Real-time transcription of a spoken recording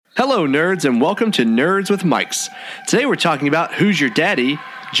Hello, nerds, and welcome to Nerds with Mics. Today we're talking about Who's Your Daddy?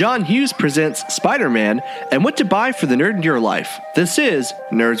 John Hughes presents Spider-Man, and what to buy for the nerd in your life. This is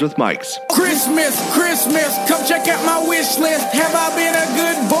Nerds with Mics. Christmas, come check out my wish list. Have I been a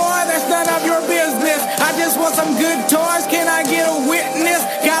good boy? That's none of your business. I just want some good toys. Can I get a witness?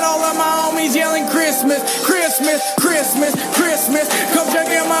 Got all of my homies yelling Christmas. Come check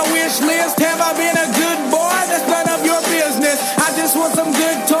out my wish list. Have I been a good boy? That's none of your business. I just want some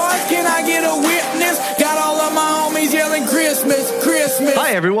good toys. Can I get a witness? Got all of my homies yelling Christmas.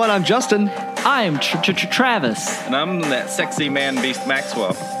 Hi everyone, I'm Justin. I'm Travis. And I'm that sexy man beast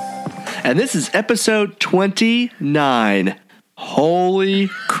Maxwell. And this is episode 29. Holy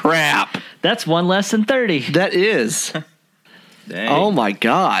crap. That's one less than 30. That is. Dang. Oh my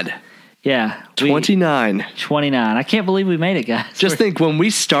God. Yeah. 29. 29. I can't believe we made it, guys. Just think, when we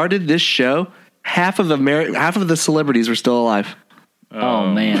started this show, half of the celebrities were still alive. Oh,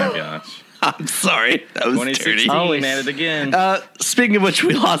 man. My gosh. I'm sorry. That was 2016 dirty. at it again. Speaking of which,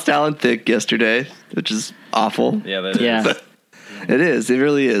 we lost Alan Thicke yesterday, which is awful. Yeah, that is. Yeah. It is. It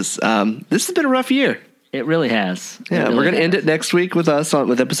really is. This has been a rough year. It really has. Yeah, we're going to end it next week with us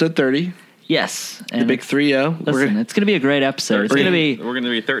with episode 30. Yes. The big 3-0. Listen, it's going to be a great episode. It's going to be... We're going to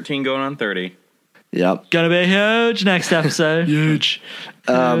be 13 going on 30. Yep. Going to be huge next episode. Huge.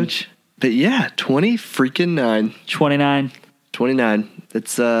 Huge. But yeah, 29. 29.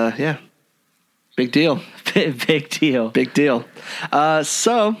 It's, yeah. Big deal. Big deal. Big deal.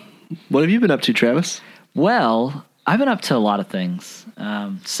 So, what have you been up to, Travis? Well, I've been up to a lot of things.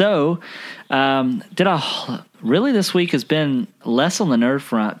 Really this week has been less on the nerd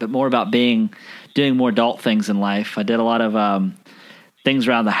front, but more about doing more adult things in life. I did a lot of things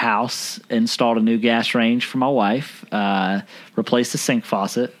around the house, installed a new gas range for my wife, replaced the sink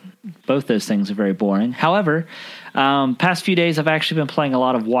faucet. Both those things are very boring. However, past few days I've actually been playing a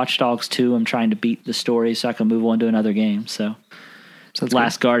lot of Watch Dogs 2. I'm trying to beat the story so I can move on to another game. So,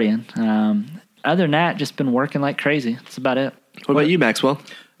 Last Guardian. Other than that, just been working like crazy. That's about it. What about you, Maxwell?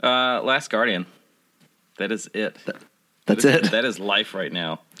 Last Guardian. That is it. That's it. That is life right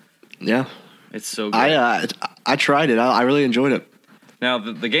now. Yeah. It's so good. I tried it. I really enjoyed it. Now,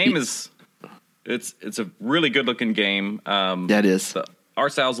 the game is... It's a really good-looking game. That is. The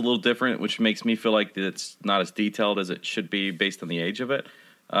art style's a little different, which makes me feel like it's not as detailed as it should be based on the age of it.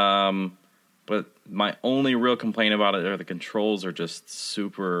 But my only real complaint about it are the controls are just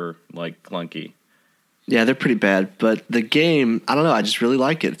super, clunky. Yeah, they're pretty bad. But the game, I don't know. I just really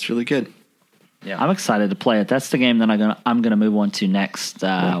like it. It's really good. Yeah, I'm excited to play it. That's the game that I'm gonna move on to next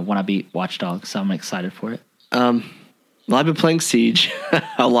when I beat Watch Dogs. So I'm excited for it. Well, I've been playing Siege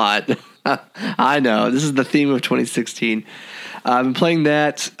a lot. I know. This is the theme of 2016. I've been playing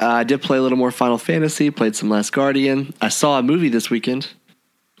that. I did play a little more Final Fantasy, played some Last Guardian. I saw a movie this weekend.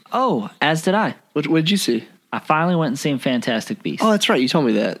 Oh, as did I. What did you see? I finally went and seen Fantastic Beasts. Oh, that's right. You told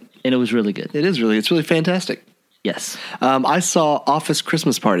me that. And it was really good. It's really fantastic. Yes. I saw Office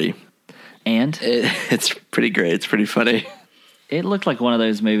Christmas Party. And? It's pretty great. It's pretty funny. It looked like one of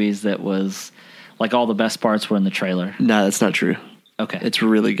those movies that was, like all the best parts were in the trailer. No, that's not true. Okay. It's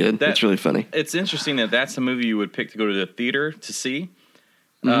really good. It's really funny. It's interesting that that's the movie you would pick to go to the theater to see.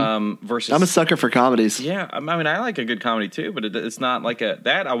 Versus, I'm a sucker for comedies. Yeah, I mean, I like a good comedy too, but it's not like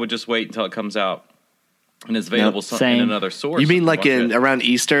that. I would just wait until it comes out and it's available in another source. You mean like around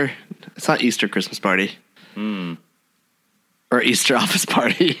Easter? It's not Easter Christmas Party. Or Easter Office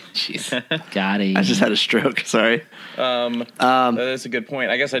Party. Jeez. Got it. I just had a stroke. Sorry. That is a good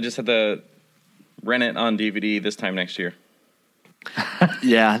point. I guess I just had to rent it on DVD this time next year.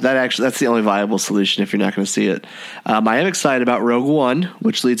 Yeah, that's the only viable solution if you're not going to see it. I am excited about Rogue One,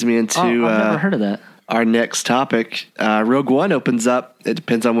 which leads me into I've never heard of that. Our next topic. Rogue One opens up, it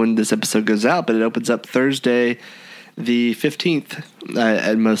depends on when this episode goes out, but it opens up Thursday the 15th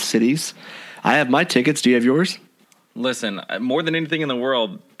at most cities. I have my tickets. Do you have yours? Listen, more than anything in the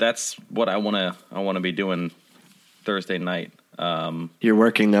world, that's what I want to be doing Thursday night. You're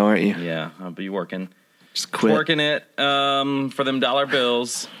working though, aren't you? Yeah, I'll be working. Just quit. Working it for them dollar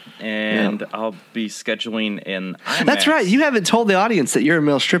bills, and I'll be scheduling in IMAX. That's right. You haven't told the audience that you're a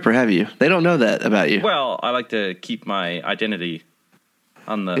male stripper, have you? They don't know that about you. Well, I like to keep my identity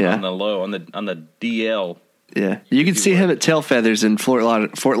on the low, on the DL. Yeah, you can see him at Tail Feathers in Fort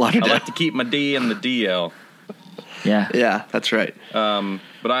Lauderdale. I like to keep my D in the DL. Yeah, that's right.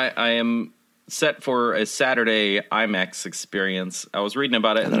 But I am set for a Saturday IMAX experience. I was reading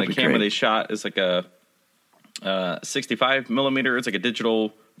about it, and the camera they shot is like a 65 millimeter. It's like a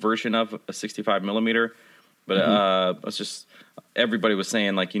digital version of a 65 millimeter. But it's just everybody was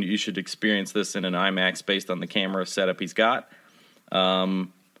saying like you should experience this in an IMAX based on the camera setup he's got.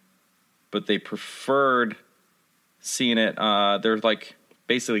 but they preferred seeing it. There's like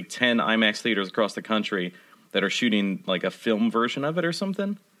basically 10 IMAX theaters across the country that are shooting like a film version of it or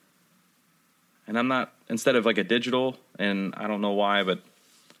something. And I'm not, instead of like a digital, and I don't know why, but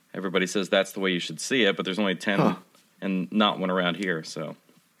everybody says that's the way you should see it, but there's only 10 and not one around here, so.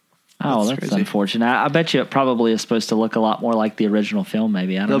 Oh, that's crazy. unfortunate. I bet you it probably is supposed to look a lot more like the original film,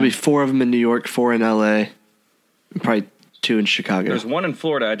 maybe. I don't know. There'll be 4 of them in New York, 4 in LA, and probably 2 in Chicago. There's one in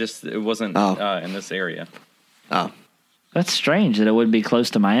Florida, it wasn't in this area. Oh. That's strange that it wouldn't be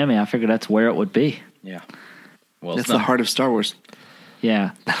close to Miami. I figured that's where it would be. Yeah. Well, It's the heart of Star Wars.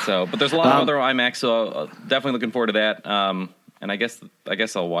 Yeah. So, but there's a lot of other IMAX, so definitely looking forward to that. And I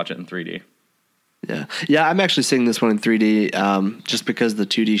guess I'll watch it in 3D. Yeah, I'm actually seeing this one in 3D just because the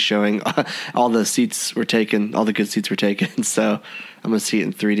 2D showing, all the seats were taken, all the good seats were taken, so I'm going to see it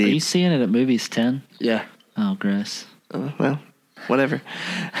in 3D. Are you seeing it at Movies 10? Yeah. Oh, gross. Well, whatever.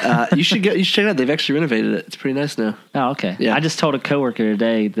 You should check it out. They've actually renovated it. It's pretty nice now. Oh, okay. Yeah. I just told a coworker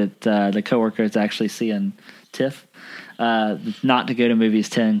today that the coworker is actually seeing TIFF. Not to go to Movies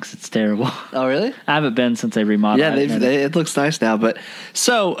 10 because it's terrible. Oh, really? I haven't been since they remodeled Yeah, it looks nice now. But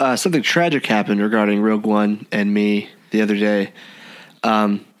so something tragic happened regarding Rogue One and me the other day.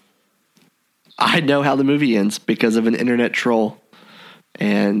 I know how the movie ends because of an internet troll.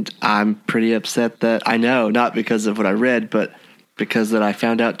 And I'm pretty upset that I know, not because of what I read, but because that I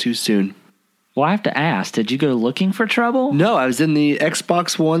found out too soon. Well, I have to ask, did you go looking for trouble? No, I was in the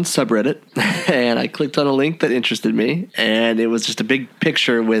Xbox One subreddit, and I clicked on a link that interested me, and it was just a big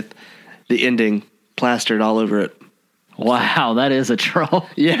picture with the ending plastered all over it. Wow, that is a troll.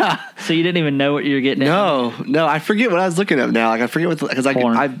 Yeah. So you didn't even know what you were getting No, I forget what I was looking at now. Like I forget because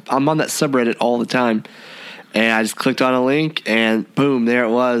I'm on that subreddit all the time, and I just clicked on a link, and boom, there it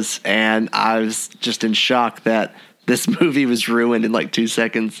was, and I was just in shock that this movie was ruined in like 2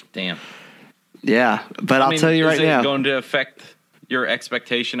 seconds. Damn. Yeah, but I'll tell you right now. Is it going to affect your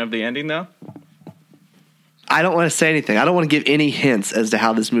expectation of the ending, though? I don't want to say anything. I don't want to give any hints as to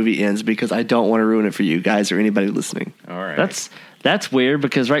how this movie ends because I don't want to ruin it for you guys or anybody listening. All right. That's weird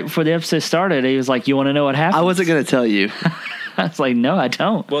because right before the episode started, he was like, "You want to know what happened?" I wasn't going to tell you. I was like, "No, I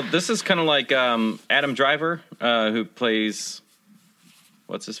don't." Well, this is kind of like Adam Driver, who plays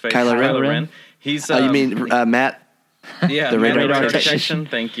what's his face? Kylo Ren. He's you mean Matt? Yeah, the radar detection. detection.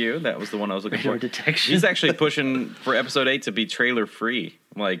 Thank you. That was the one I was looking Radar for. detection. He's actually pushing for episode 8 to be trailer free.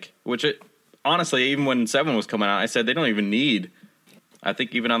 Honestly, even when 7 was coming out, I said they don't even need. I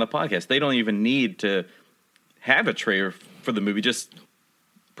think even on the podcast, they don't even need to have a trailer for the movie. Just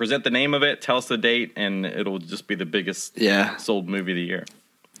present the name of it, tell us the date, and it'll just be the biggest sold movie of the year.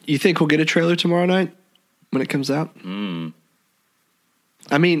 You think we'll get a trailer tomorrow night when it comes out?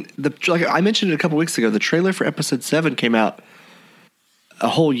 I mean, like I mentioned it a couple weeks ago, the trailer for episode 7 came out a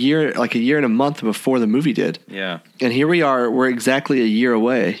whole year, like a year and a month before the movie did. Yeah. And here we are, we're exactly a year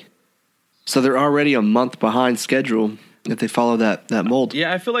away. So they're already a month behind schedule if they follow that mold.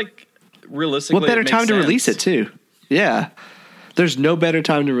 Yeah, I feel like realistically, what better time to release it too? Yeah. There's no better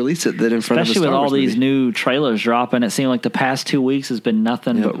time to release it than in front of a Star Especially with all Wars these movie. new trailers dropping. It seemed like the past 2 weeks has been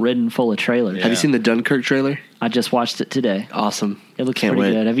nothing but ridden full of trailers. Yeah. Have you seen the Dunkirk trailer? I just watched it today. Awesome. It looks Can't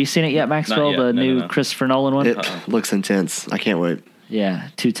pretty wait. good. Have you seen it yet, Maxwell? Not yet. The No, new no. Christopher Nolan one? It looks intense. I can't wait. Yeah,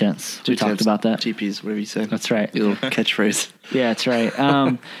 2 tenths. We talked about that. GPs, whatever you say. That's right. Your little catchphrase. Yeah, that's right.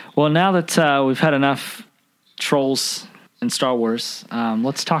 Well, now that we've had enough trolls in Star Wars,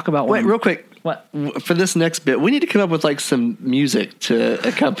 let's talk about Wait, real quick. What? For this next bit, we need to come up with like some music to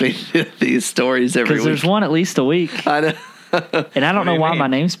accompany these stories every Because week. there's one at least a week, I know. and I don't know do you why mean? my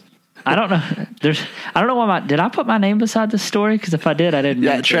name's. I don't know. I don't know why did I put my name beside this story? Because if I did, I didn't.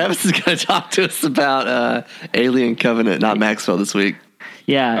 Yeah, mean to. Travis is going to talk to us about Alien Covenant, not Maxwell this week.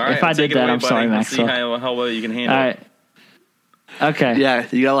 Yeah, All right, if I take did it that, away, I'm buddy. sorry, Let's Maxwell. See how well you can handle All it. right. Okay. Yeah,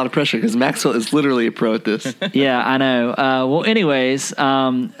 you got a lot of pressure because Maxwell is literally a pro at this. Yeah, I know. Well, anyways,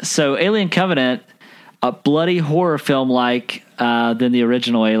 so Alien Covenant, a bloody horror film like than the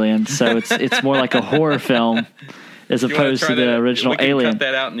original Alien. So it's more like a horror film as If you wanna opposed try to the that, original we can Alien. Cut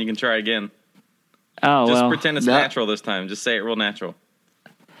that out and you can try again. Oh, Just well. pretend it's No. natural this time. Just say it real natural.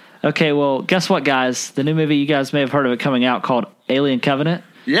 Okay, well, guess what, guys? The new movie, you guys may have heard of it coming out called Alien Covenant.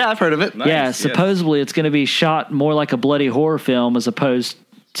 Yeah, I've heard of it. Nice, Yeah, yes. supposedly it's going to be shot more like a bloody horror film as opposed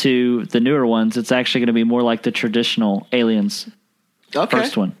to the newer ones. It's actually going to be more like the traditional Aliens Okay.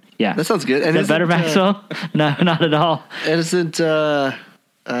 first one. Yeah. That sounds good. And Is that better, Maxwell? No, not at all. Isn't Neil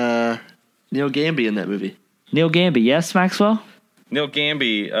Gamby in that movie? Neil Gamby, yes, Maxwell? Neil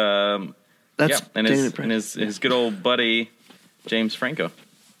Gamby, That's and Daniel Bryan. his good old buddy James Franco.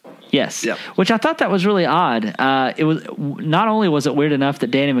 Yes. Yep. Which I thought that was really odd. It was not only was it weird enough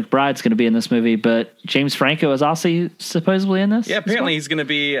that Danny McBride's going to be in this movie, but James Franco is also supposedly in this. Yeah, apparently he's going to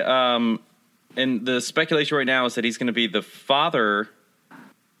be. And the speculation right now is that he's going to be the father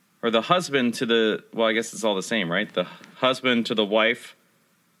or the husband to the. Well, I guess it's all the same, right? The husband to the wife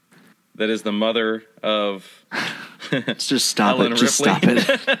that is the mother of. Just stop Ellen it. Just Ripley.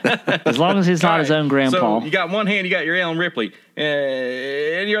 stop it. As long as he's not his own grandpa. So you got one hand, you got your Ellen Ripley.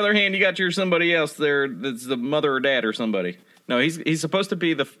 In your other hand, you got your somebody else there that's the mother or dad or somebody. No, he's supposed to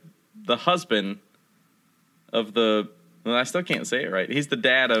be the husband of the. Well, I still can't say it right. He's the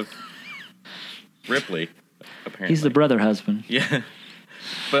dad of Ripley. Apparently, He's the brother husband. Yeah,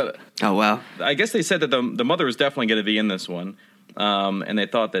 but Oh, wow. I guess they said that the mother was definitely going to be in this one, and they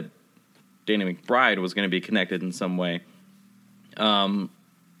thought that Danny McBride was going to be connected in some way.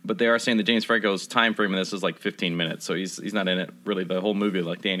 But they are saying that James Franco's time frame in this is like 15 minutes, so he's not in it really the whole movie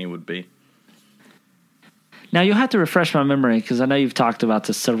like Danny would be. Now, you'll have to refresh my memory because I know you've talked about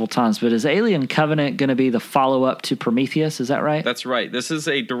this several times, but is Alien Covenant going to be the follow-up to Prometheus? Is that right? That's right. This is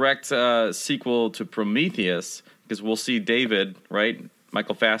a direct sequel to Prometheus because we'll see David, right?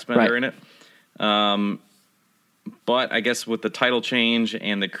 Michael Fassbender in it. But I guess with the title change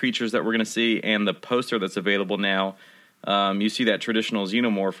and the creatures that we're going to see and the poster that's available now, you see that traditional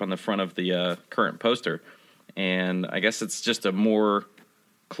xenomorph on the front of the current poster. And I guess it's just a more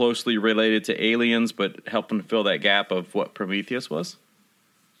closely related to Aliens, but helping fill that gap of what Prometheus was.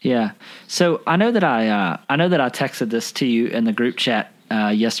 Yeah. So I know that I texted this to you in the group chat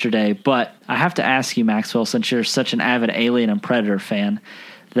yesterday, but I have to ask you, Maxwell, since you're such an avid Alien and Predator fan,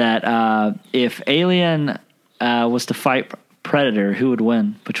 that if Alien was to fight Predator, who would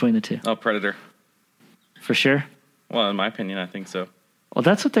win between the two? Oh, Predator. For sure? Well, in my opinion, I think so. Well,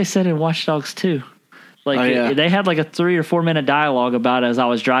 that's what they said in Watch Dogs 2. Like, they had like a 3 or 4 minute dialogue about it as I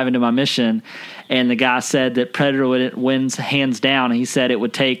was driving to my mission, and the guy said that Predator wins hands down, and he said it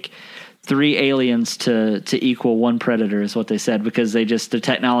would take 3 aliens to equal 1 Predator is what they said, because the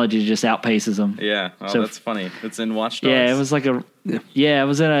technology just outpaces them. Yeah, so, that's funny. It's in Watch Dogs. Yeah, it was like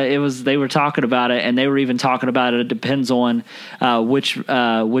they were talking about it, and they were even talking about it depends on which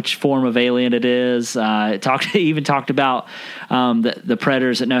form of alien it is. It even talked about the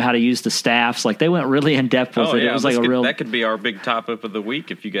predators that know how to use the staffs. Like, they went really in depth with it. Yeah, it was like that could be our big topic of the week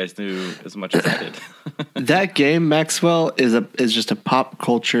if you guys knew as much as I did. That game, Maxwell, is just a pop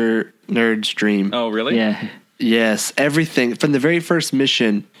culture nerd's dream. Oh, really? Yeah. Yes, everything from the very first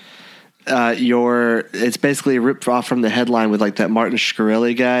mission. It's basically a rip off from the headline with like that Martin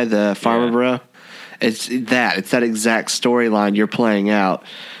Shkreli guy, the farmer bro. It's that exact storyline you're playing out,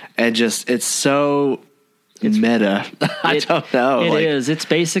 and it's so meta. I don't know. It is. It's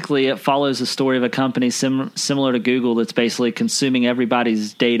basically, it follows the story of a company similar to Google that's basically consuming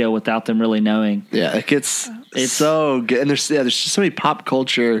everybody's data without them really knowing. Yeah, it's so good, and there's just so many pop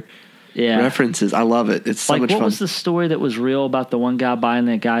culture. References. I love it. It's so much fun. What was the story that was real about the one guy buying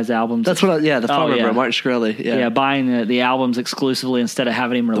the guy's albums? That's what. The farmer bro, Martin Shkreli. Yeah, buying the albums exclusively instead of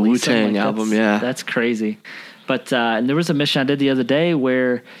having him release the Wu-Tang album. That's crazy. But and there was a mission I did the other day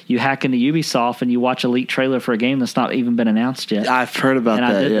where you hack into Ubisoft and you watch a leaked trailer for a game that's not even been announced yet. I've heard about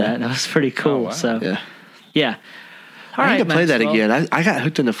that. I did that. That was pretty cool. Oh, wow. So yeah. I need to play that again. I got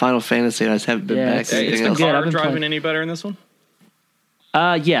hooked into Final Fantasy and I just haven't been back. Is the car driving any better in this one?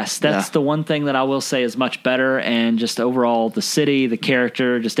 Yes, that's the one thing that I will say is much better, and just overall the city, the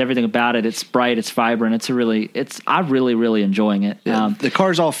character, just everything about it. It's bright, it's vibrant. I'm really enjoying it. Yeah. The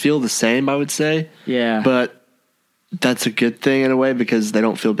cars all feel the same, I would say. Yeah, but that's a good thing in a way because they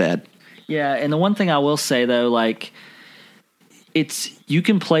don't feel bad. Yeah, and the one thing I will say though, like, you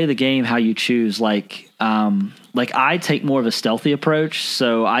can play the game how you choose. Like I take more of a stealthy approach,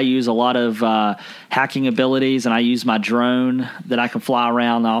 so I use a lot of hacking abilities, and I use my drone that I can fly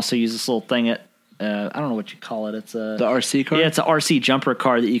around. I also use this little thing I don't know what you call it. It's the RC car. Yeah, it's an RC jumper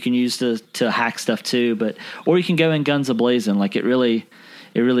car that you can use to hack stuff too. Or you can go in guns a-blazing. Like, it really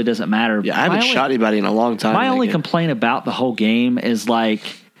doesn't matter. Yeah, I haven't shot anybody in a long time. My only complaint about the whole game is like,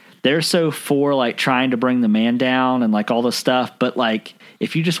 they're so for like trying to bring the man down and like all this stuff, but like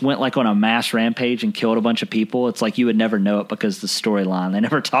if you just went like on a mass rampage and killed a bunch of people, it's like you would never know it because the storyline. They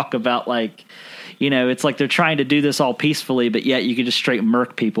never talk about like, it's like they're trying to do this all peacefully, but yet you could just straight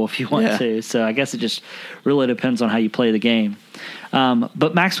murk people if you want to. So I guess it just really depends on how you play the game.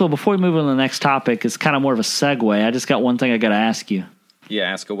 But Maxwell, before we move on to the next topic, it's kind of more of a segue. I just got one thing I got to ask you.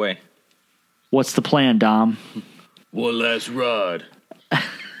 Yeah, ask away. What's the plan, Dom? One last ride.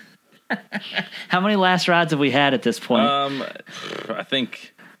 How many last rides have we had at this point? I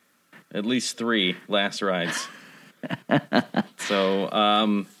think at least 3 last rides.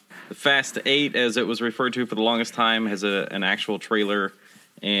 So, Fast 8, as it was referred to for the longest time, has an actual trailer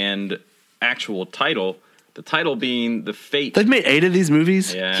and actual title. The title being The Fate. They've made 8 of these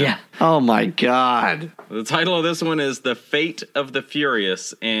movies? Yeah. Oh, my God. The title of this one is The Fate of the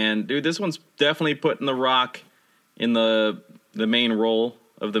Furious. And, dude, this one's definitely putting The Rock in the main role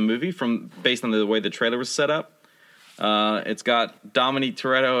of the movie based on the way the trailer was set up. It's got Dominic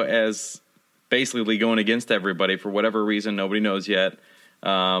Toretto as basically going against everybody for whatever reason. Nobody knows yet.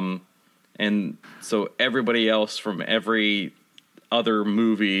 And so everybody else from every other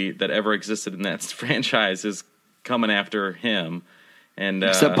movie that ever existed in that franchise is coming after him. And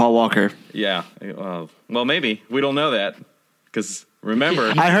Except Paul Walker. Yeah. Well, maybe. We don't know that. Because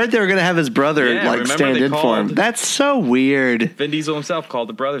remember... I heard they were going to have his brother stand in for him. That's so weird. Vin Diesel himself called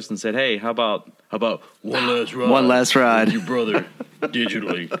the brothers and said, hey, how about one last ride? One last ride. With your brother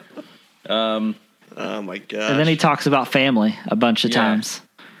digitally. Oh, my God. And then he talks about family a bunch of times.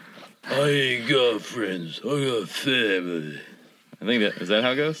 I ain't got friends. I got family. I think is that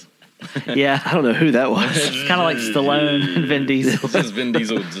how it goes? Yeah. I don't know who that was. It's kind of like Stallone and Vin Diesel. This is Vin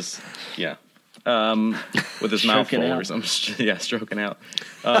Diesel just, with his mouth full or something. Yeah, stroking out.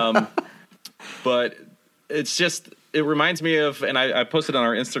 But it's just, it reminds me of, and I posted on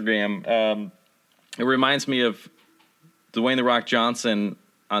our Instagram, it reminds me of Dwayne "The Rock" Johnson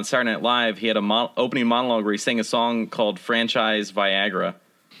on Saturday Night Live. He had an opening monologue where he sang a song called Franchise Viagra.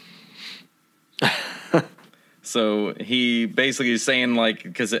 So he basically is saying, like,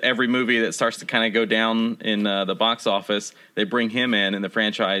 because every movie that starts to kind of go down in the box office, they bring him in and the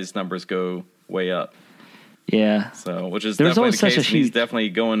franchise numbers go way up. Yeah. So, which is There's definitely the always case. such a He's huge... definitely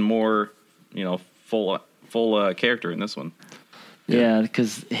going more, full character in this one. Yeah,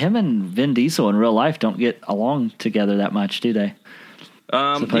 because him and Vin Diesel in real life don't get along together that much, do they?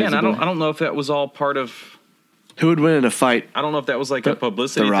 And I don't know if that was all part of... Who would win in a fight? I don't know if that was like a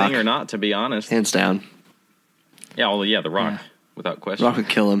publicity thing or not, to be honest. Hands down. Yeah, The Rock, without question. Rock would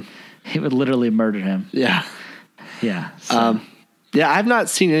kill him. He would literally murder him. Yeah. Yeah. So. I've not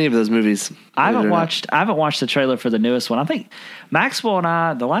seen any of those movies. I haven't watched the trailer for the newest one. I think Maxwell and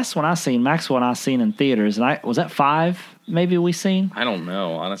I, the last one Maxwell and I seen in theaters, and was that 5 maybe we seen? I don't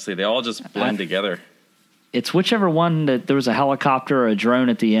know, honestly. They all just blend together. It's whichever one that there was a helicopter or a drone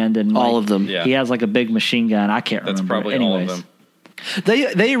at the end, and all of them. Yeah. He has like a big machine gun. I can't remember. That's probably all of them.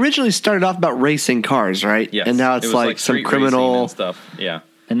 They originally started off about racing cars, right? Yes. And now it's like some criminal and stuff. Yeah.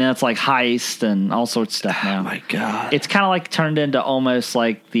 And then it's like heist and all sorts of stuff now. Oh my God. It's kind of like turned into almost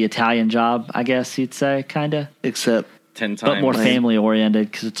like the Italian Job, I guess you'd say, kind of. Except 10 times. But more family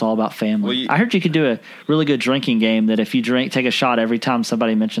oriented because it's all about family. Well, I heard you could do a really good drinking game that if you take a shot every time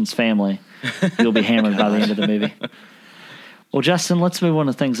somebody mentions family, you'll be hammered by the end of the movie. Well, Justin, let's move on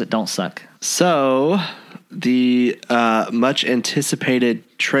to things that don't suck. So, the much anticipated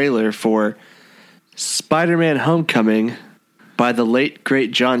trailer for Spider-Man Homecoming by the late,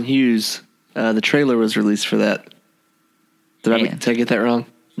 great John Hughes. The trailer was released for that. Did I get that wrong?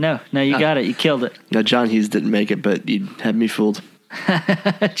 No, you got it. You killed it. No, John Hughes didn't make it, but you had me fooled.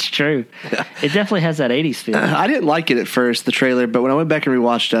 It's true. It definitely has that 80s feel. I didn't like it at first, the trailer, but when I went back and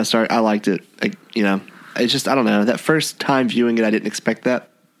rewatched it, I liked it. It's just, I don't know. That first time viewing it, I didn't expect that.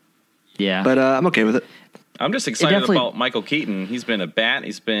 Yeah. But I'm okay with it. I'm just excited about Michael Keaton. He's been a bat,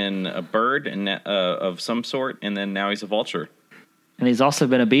 he's been a bird and of some sort, and then now he's a vulture. And he's also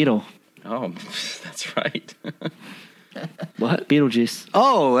been a beetle. Oh, that's right. What? Beetlejuice.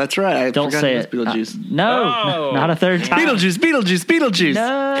 Oh, that's right. I Don't say it. Beetlejuice. No, not a third time. Beetlejuice.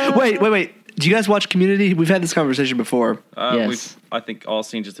 No. Wait. Do you guys watch Community? We've had this conversation before. Yes. We've, I think, all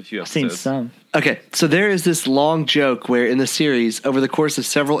seen just a few I've seen episodes. some. Okay, so there is this long joke where in the series, over the course of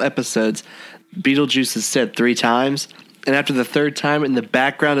several episodes, Beetlejuice is said 3 times, and after the 3rd time, in the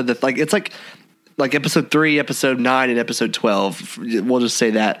background of it's like episode 3, episode 9, and episode 12. We'll just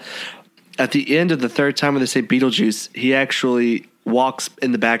say that. At the end of the 3rd time when they say Beetlejuice, he actually walks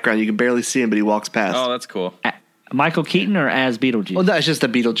in the background. You can barely see him, but he walks past. Oh, that's cool. Michael Keaton or as Beetlejuice? Well, that's just a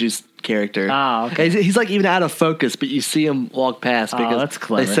Beetlejuice character. Ah, okay. He's like even out of focus, but you see him walk past because that's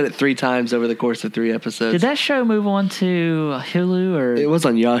clever. they said it 3 times over the course of 3 episodes. Did that show move on to Hulu or It was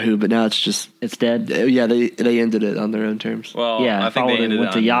on Yahoo, but now it's dead? Yeah, they ended it on their own terms. Well, Yeah, I think they ended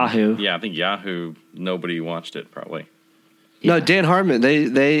went it to on Yahoo. Yeah, I think Yahoo. Nobody watched it probably. No, Dan Harmon.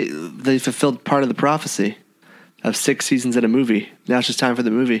 They fulfilled part of the prophecy of 6 seasons in a movie. Now it's just time for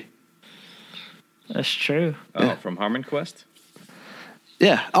the movie. That's true. Oh, from Harmon Quest.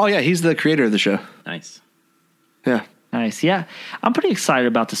 Yeah. Oh, yeah. He's the creator of the show. Nice. Yeah. Nice. Yeah, I'm pretty excited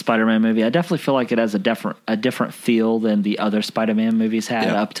about the Spider-Man movie. I definitely feel like it has a different feel than the other Spider-Man movies had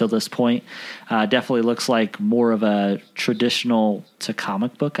up till this point. Definitely looks like more of a traditional to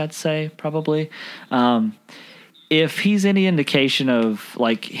comic book, I'd say, probably. If he's any indication of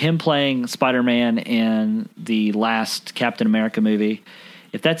like him playing Spider-Man in the last Captain America movie,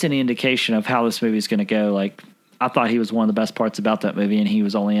 if that's any indication of how this movie is going to go, like I thought he was one of the best parts about that movie, and he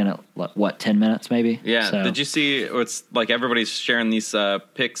was only in it, what, 10 minutes maybe? Yeah. So. Did you see, it's like everybody's sharing these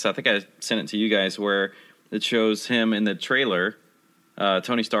pics. I think I sent it to you guys where it shows him in the trailer,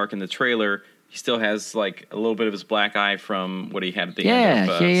 Tony Stark in the trailer. He still has like a little bit of his black eye from what he had at the end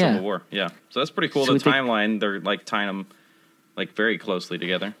of Civil War. Yeah. So that's pretty cool. So the timeline, they're like tying them like very closely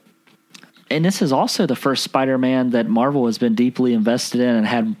together. And this is also the first Spider-Man that Marvel has been deeply invested in and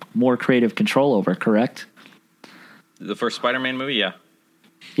had more creative control over, correct? The first Spider-Man movie, yeah.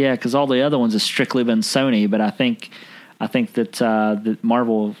 Yeah, because all the other ones have strictly been Sony, but I think that the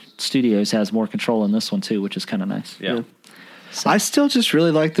Marvel Studios has more control in this one too, which is kind of nice. Yeah. So. I still just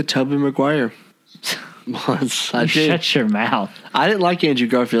really like the Tobey Maguire ones. I did. Shut your mouth. I didn't like Andrew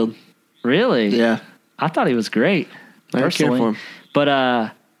Garfield. Really? Yeah. I thought he was great. I didn't care for him.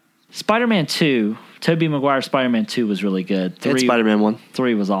 But Spider-Man 2, Tobey Maguire Spider-Man 2 was really good. And Spider-Man 1.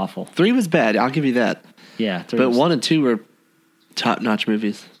 3 was awful. 3 was bad. I'll give you that. Yeah. But 1 and 2 were top-notch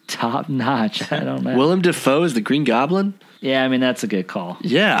movies. Top-notch. I don't know. Willem Dafoe is the Green Goblin? Yeah, I mean, that's a good call.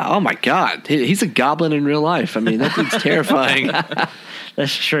 Yeah. Oh, my God. He's a goblin in real life. I mean, that dude's terrifying.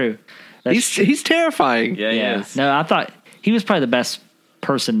 That's true. He's terrifying. Yeah, he is. No, I thought he was probably the best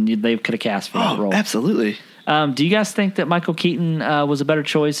person they could have cast for that role. Absolutely. Do you guys think that Michael Keaton was a better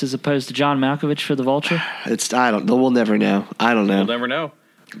choice as opposed to John Malkovich for the Vulture? We'll never know. I don't know. We'll never know.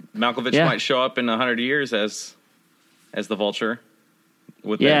 Malkovich might show up in 100 years as the Vulture.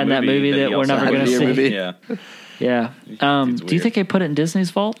 With that movie that we're never going to see. Yeah. Yeah. Do you think they put it in Disney's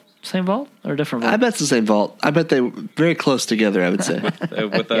vault? Same vault or different vault? I bet it's the same vault. I bet they were very close together, I would say.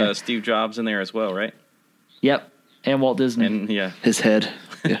 with Steve Jobs in there as well, right? Yep. And Walt Disney. And his head.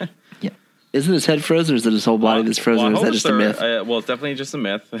 Yeah. Isn't his head frozen, or is it his whole body that's frozen? Or is that just a myth? It's definitely just a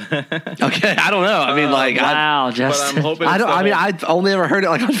myth. Okay, I don't know. I mean, Justin. But I'm hoping. I've only ever heard it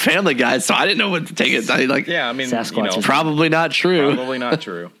like on Family Guy, so I didn't know what to take it. Sasquatch. Probably not true. Probably not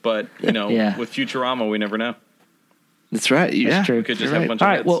true. But with Futurama, we never know. That's right. Yeah, that's true. We could just have a bunch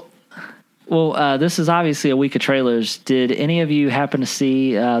of hits. Well, this is obviously a week of trailers. Did any of you happen to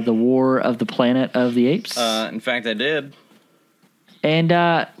see the War of the Planet of the Apes? In fact, I did. And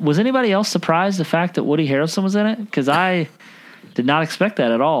was anybody else surprised the fact that Woody Harrelson was in it? Because I did not expect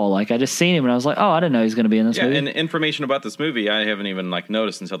that at all. Like, I just seen him and I was like, oh, I didn't know he was going to be in this movie. Yeah, and information about this movie I haven't even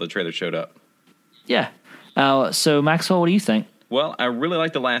noticed until the trailer showed up. Yeah. So, Maxwell, what do you think? Well, I really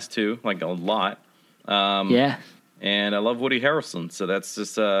like the last two, like a lot. Yeah. And I love Woody Harrelson, so that's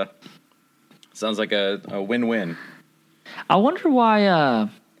just sounds like a win-win. I wonder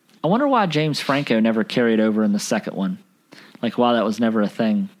why James Franco never carried over in the second one. Like, why that was never a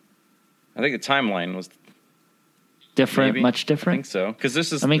thing. I think the timeline was different, much different. I think so. Because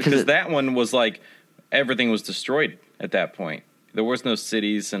that one was like everything was destroyed at that point. There was no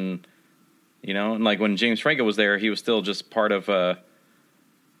cities, and and like when James Franco was there, he was still just part of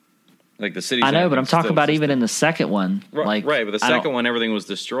like the cities. I know, but I'm talking about even in the second one. Right, but the second one, everything was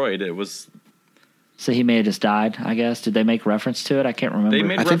destroyed. It was. So he may have just died, I guess. Did they make reference to it? I can't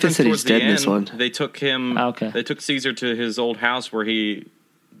remember. I think they said he's dead in this one. They took him. Oh, okay. They took Caesar to his old house where he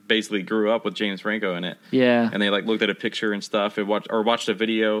basically grew up with James Franco in it. Yeah. And they looked at a picture and stuff, and watched a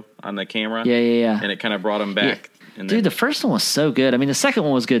video on the camera. Yeah. And it kind of brought him back. Yeah. Dude, the first one was so good. I mean, the second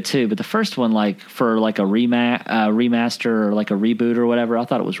one was good too, but the first one, for a remaster or like a reboot or whatever, I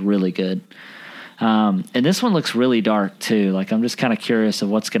thought it was really good. And this one looks really dark too. Like, I'm just kind of curious of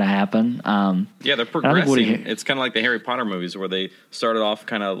what's going to happen. Yeah, they're progressing. It's kind of like the Harry Potter movies where they started off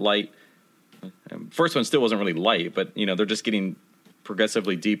kind of light. First one still wasn't really light, but they're just getting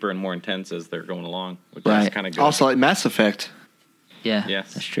progressively deeper and more intense as they're going along, which is kind of good. Also, like Mass Effect. Yeah,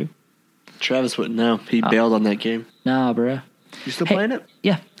 yes, that's true. Travis wouldn't know. He bailed on that game. Nah, bro. You still playing it?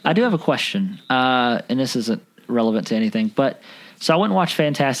 Yeah, I do have a question, and this isn't relevant to anything, but. So I went and watched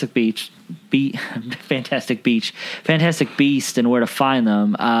Fantastic Beast, and Where to Find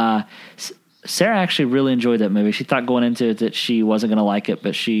Them. Sarah actually really enjoyed that movie. She thought going into it that she wasn't going to like it,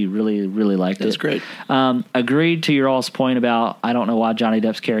 but she really, really liked it. That's great. Agreed to your all's point about I don't know why Johnny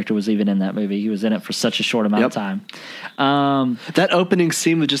Depp's character was even in that movie. He was in it for such a short amount of time. That opening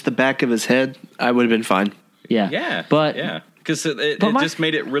scene with just the back of his head, I would have been fine. Yeah. Because it just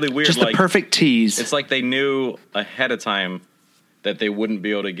made it really weird. Just the perfect tease. It's like they knew ahead of time that they wouldn't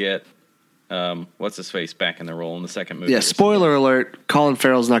be able to get what's his face back in the role in the second movie. Yeah, spoiler alert, Colin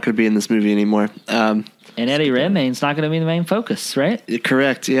Farrell's not going to be in this movie anymore. And Eddie Redmayne's not going to be the main focus, right?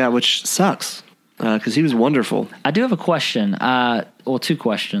 Correct, yeah, which sucks because he was wonderful. I do have a question. Well, two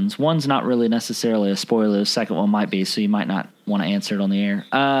questions. One's not really necessarily a spoiler. The second one might be, so you might not want to answer it on the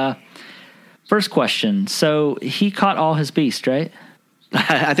air. First question. So he caught all his beast, right?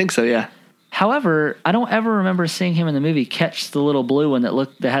 I think so, yeah. However, I don't ever remember seeing him in the movie catch the little blue one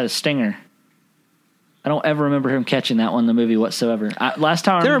that had a stinger. I don't ever remember him catching that one in the movie whatsoever. Last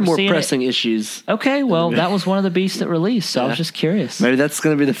time there are more seeing pressing issues. Okay, well, that was one of the beasts that released, so I was just curious. Maybe that's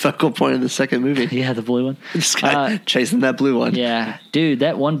going to be the focal point of the second movie. Yeah, the blue one. This guy chasing that blue one. Yeah, dude,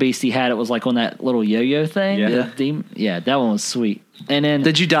 that one beast he had, it was like on that little yo-yo thing. Yeah, that one was sweet. And then,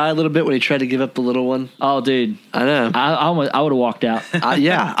 did you die a little bit when he tried to give up the little one? Oh, dude, I know. I would have walked out.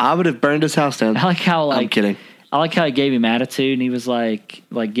 Yeah, I would have burned his house down. I like how I'm kidding. I like how he gave him attitude, and he was like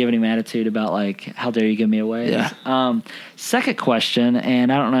giving him attitude about like, how dare you give me away? Yeah. Second question,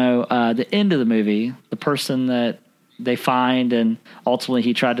 and I don't know, the end of the movie, the person that they find and ultimately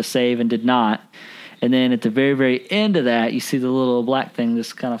he tried to save and did not, and then at the very, very end of that, you see the little black thing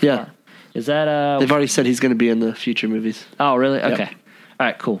just kind of far. Is that They've already said he's going to be in the future movies. Oh, really? Yep. Okay. All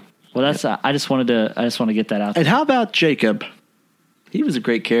right, cool. Well, that's I just want to get that out there. And how about Jacob? He was a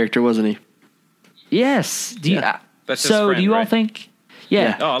great character, wasn't he? Yes. Do you, That's so his friend, do you all right? think?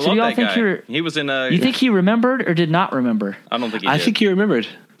 Yeah. Oh, I so love do you all that think guy. He was in a. You think he remembered or did not remember? I don't think he did. I think he remembered.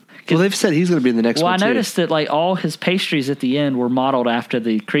 Well, they've said he's going to be in the next well, one, too. I noticed that like all his pastries at the end were modeled after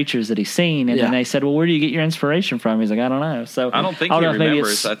the creatures that he's seen, and then they said, "Well, where do you get your inspiration from?" He's like, "I don't know." So I don't think he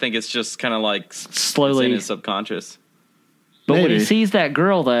remembers. I think it's just kind of like slowly in his subconscious. But when he sees that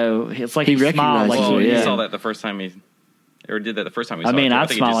girl, though, it's like he smiled. Like he saw that the first time he did that the first time he saw it. I mean, I'd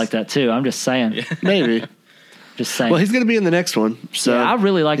smile like that too. I'm just saying. Yeah. Maybe. Just saying. Well, he's going to be in the next one. So I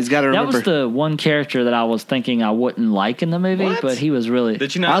really like. He's got to remember. That was the one character that I was thinking I wouldn't like in the movie, but he was really.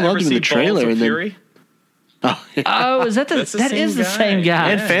 Did you not? I loved him in the trailer. And Fury? Oh, is that the? That is the same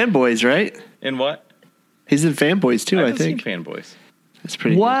guy. And Fanboys, right? In what? He's in Fanboys too. I think seen Fanboys. That's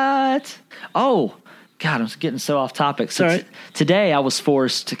pretty. What? Good. Oh, God, I'm getting so off topic. So today I was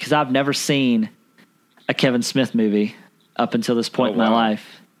forced because I've never seen a Kevin Smith movie up until this point in my life.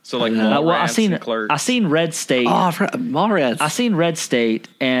 So like, I seen Red State. Oh, Mallrats. I seen Red State,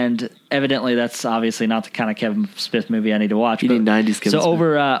 and evidently that's obviously not the kind of Kevin Smith movie I need to watch. You need 90s Kevin Smith.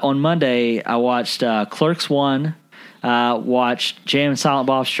 Over on Monday, I watched Clerks 1, watched Jay and Silent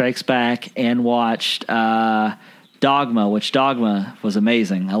Bob Strikes Back, and watched Dogma, which Dogma was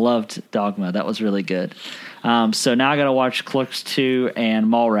amazing. I loved Dogma. That was really good. So now I got to watch Clerks 2 and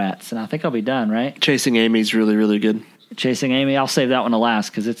Mallrats, and I think I'll be done, right? Chasing Amy's really, really good. Chasing Amy, I'll save that one to last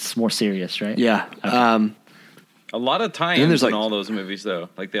because it's more serious, right? Yeah. Okay. A lot of tie-ins in all those movies, though.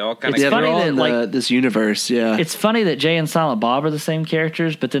 Like they all kind of. They're all in this universe. Yeah. It's funny that Jay and Silent Bob are the same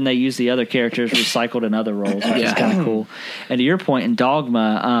characters, but then they use the other characters recycled in other roles, which is kind of cool. And to your point, in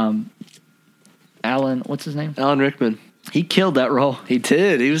Dogma, Alan, what's his name? Alan Rickman. He killed that role. He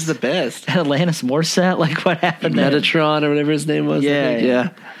did. He was the best. Alanis Morissette, like what happened there? Metatron or whatever his name was.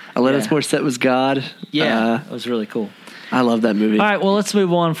 Yeah. Alanis Morissette was God. Yeah, it was really cool. I love that movie. All right, well, let's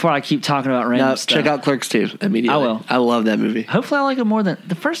move on before I keep talking about random stuff. Check out Clerks 2 immediately. I will. I love that movie. Hopefully I like it more than...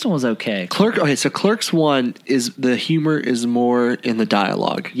 The first one was okay. So Clerks 1 is... The humor is more in the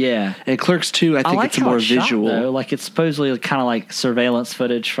dialogue. Yeah. And Clerks 2, I think like it's more visual. Shot, though. Like, it's supposedly kind of like surveillance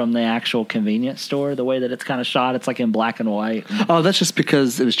footage from the actual convenience store. The way that it's kind of shot, it's like in black and white. Oh, that's just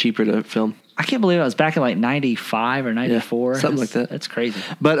because it was cheaper to film. I can't believe I was back in like 95 or 94. Something like that. That's crazy.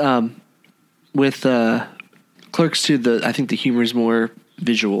 But with... Clerks 2, I think the humor is more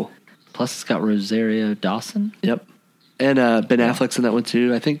visual. Plus, it's got Rosario Dawson. Yep. And Ben Affleck's in that one,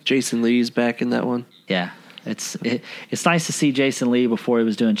 too. I think Jason Lee's back in that one. Yeah. It's nice to see Jason Lee before he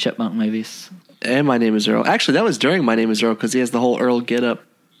was doing Chipmunk movies. And My Name is Earl. Actually, that was during My Name is Earl because he has the whole Earl get-up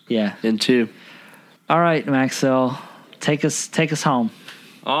in 2. All right, Maxwell. Take us home.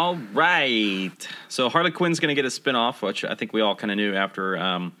 All right. So Harley Quinn's going to get a spinoff, which I think we all kind of knew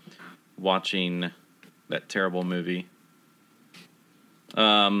after watching... that terrible movie.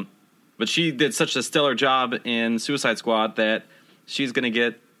 But she did such a stellar job in Suicide Squad that she's going to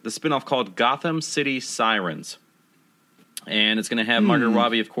get the spinoff called Gotham City Sirens. And it's going to have Margot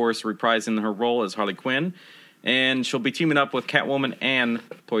Robbie, of course, reprising her role as Harley Quinn. And she'll be teaming up with Catwoman and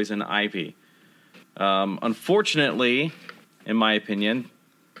Poison Ivy. Unfortunately, in my opinion,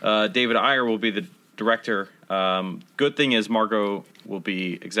 David Ayer will be the director. Good thing is Margot will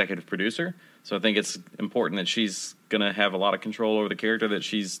be executive producer. So I think it's important that she's going to have a lot of control over the character that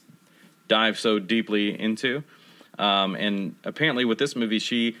she's dived so deeply into. And apparently with this movie,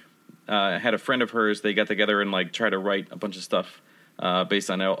 she had a friend of hers. They got together and like tried to write a bunch of stuff based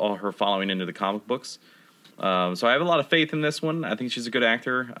on all her following into the comic books. So I have a lot of faith in this one. I think she's a good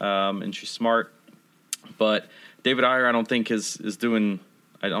actor and she's smart. But David Ayer, I don't think he's doing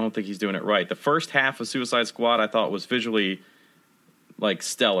it right. The first half of Suicide Squad I thought was visually like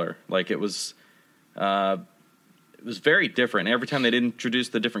stellar. Like it was very different. Every time they'd introduce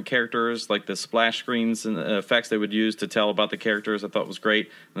the different characters, like the splash screens and the effects they would use to tell about the characters, I thought was great.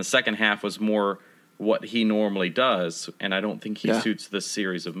 And the second half was more what he normally does, and I don't think he suits this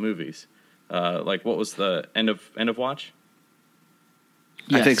series of movies. Like what was the end of Watch?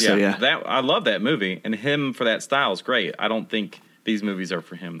 Yes. I think so. Yeah, I love that movie, and him for that style is great. I don't think these movies are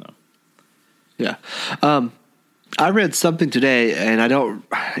for him though. Yeah. I read something today, and I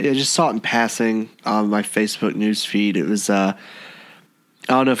just saw it in passing on my Facebook news feed. It was, I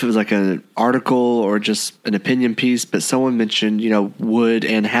don't know if it was like an article or just an opinion piece, but someone mentioned, would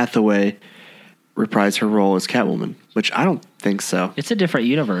Anne Hathaway reprise her role as Catwoman, which I don't think so. It's a different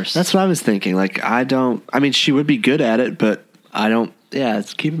universe. That's what I was thinking. Like, she would be good at it, but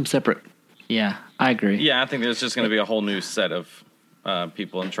let's keep them separate. Yeah, I agree. Yeah, I think there's just going to be a whole new set of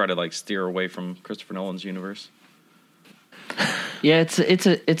people and try to like steer away from Christopher Nolan's universe. Yeah,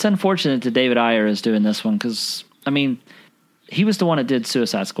 it's unfortunate that David Ayer is doing this one because he was the one that did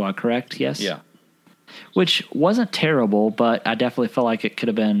Suicide Squad, correct? Yes. Yeah. Which wasn't terrible, but I definitely felt like it could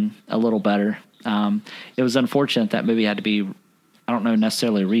have been a little better. It was unfortunate that movie had to be, I don't know,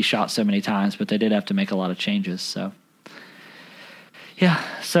 necessarily reshot so many times, but they did have to make a lot of changes. So, yeah.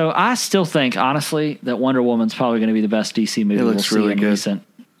 So I still think, honestly, that Wonder Woman's probably going to be the best DC movie we'll see really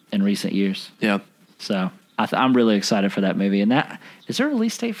in recent years. Yeah. So I'm really excited for that movie. And is there a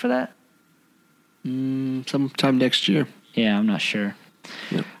release date for that? Sometime next year. Yeah, I'm not sure.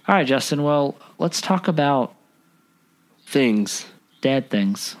 Yep. All right, Justin. Well, let's talk about things. Dad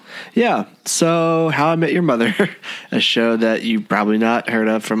things. Yeah. So, How I Met Your Mother, a show that you probably not heard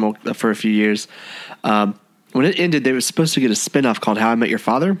of for a few years. When it ended, they were supposed to get a spinoff called How I Met Your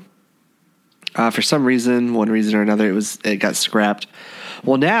Father. For some reason, one reason or another, it got scrapped.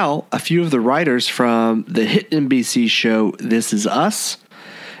 Well, now a few of the writers from the hit NBC show This Is Us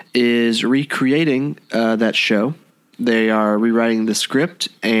is recreating that show. They are rewriting the script,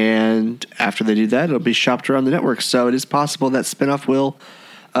 and after they do that, it'll be shopped around the network. So it is possible that spinoff will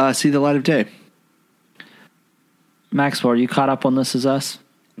see the light of day. Maxwell, are you caught up on This Is Us?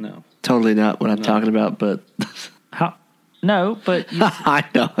 No. Totally not what I'm talking about, but... How? No, but... I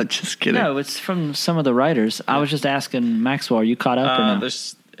know, just kidding. No, it's from some of the writers. Yeah. I was just asking Maxwell, are you caught up or no?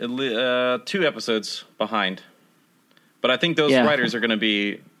 There's 2 episodes behind. But I think those writers are going to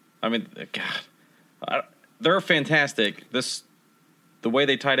be... God... They're fantastic. The way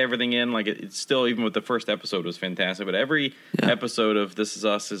they tied everything in, like it's still, even with the first episode, was fantastic. But every episode of This Is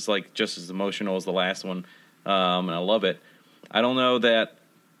Us is like just as emotional as the last one, and I love it. I don't know that,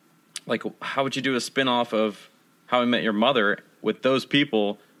 like, how would you do a spinoff of How I Met Your Mother with those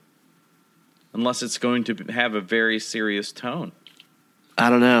people, unless it's going to have a very serious tone? I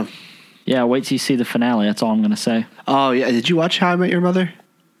don't know. Yeah, wait till you see the finale. That's all I'm going to say. Oh yeah, did you watch How I Met Your Mother?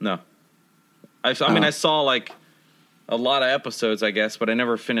 No. I saw like a lot of episodes, I guess, but I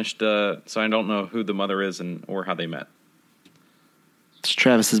never finished, so I don't know who the mother is or how they met. It's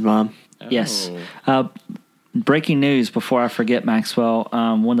Travis's mom. Oh. Yes. Breaking news before I forget, Maxwell.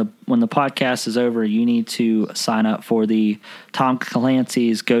 When the podcast is over, you need to sign up for the Tom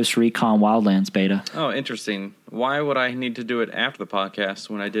Clancy's Ghost Recon Wildlands beta. Oh, interesting. Why would I need to do it after the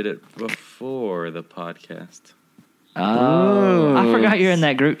podcast when I did it before the podcast? Oh, I forgot you're in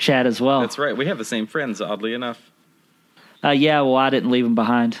that group chat as well. That's right. We have the same friends, oddly enough. Yeah, well, I didn't leave them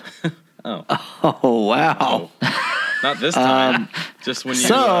behind. Oh. Oh, wow. Oh. Not this time. Just when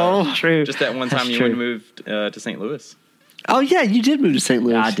you... true. Just that one time you moved to St. Louis. Oh, yeah, you did move to St.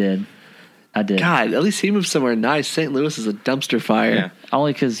 Louis. Yeah, I did. God, at least he moved somewhere nice. St. Louis is a dumpster fire. Yeah.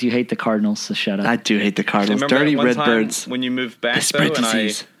 Only because you hate the Cardinals, so shut up. I do hate the Cardinals. Dirty Redbirds. When you moved back, though, and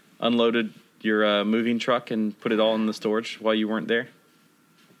I unloaded your moving truck and put it all in the storage while you weren't there.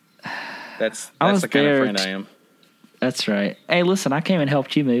 That's the kind of friend I am. That's right. Hey, listen, I came and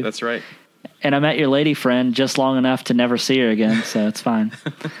helped you move. That's right. And I met your lady friend just long enough to never see her again, so it's fine.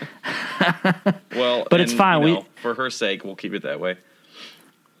 Well, but it's fine. For her sake, we'll keep it that way.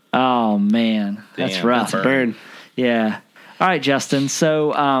 Oh man, that's rough. That's a burn. Yeah. All right, Justin.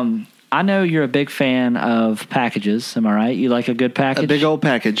 So I know you're a big fan of packages. Am I right? You like a good package? A big old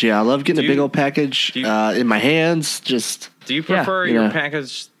package, yeah. I love getting a big old package in my hands. Do you prefer your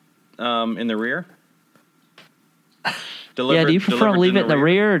package in the rear? Do you prefer to leave it in the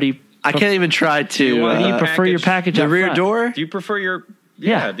rear, or do you? I can't even try to. Do you prefer your package the up rear front? door? Do you prefer your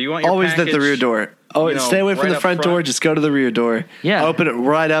Yeah. Do you want your Always at the package, rear door. Oh, you know, stay away from right the up front door. Just go to the rear door. Yeah. Open it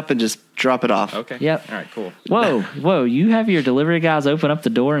right up and just drop it off. Okay. Yep. All right. Cool. Whoa! You have your delivery guys open up the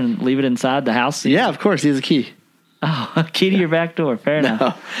door and leave it inside the house? Yeah, of course. He has a key. Oh, key to your back door. Fair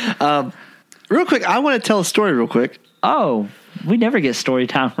enough. Real quick, I want to tell a story real quick. Oh, we never get story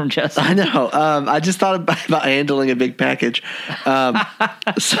time from Justin. I know. I just thought about handling a big package.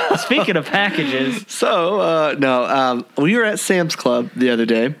 Speaking of packages. We were at Sam's Club the other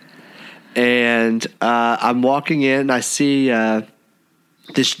day, and I'm walking in, and I see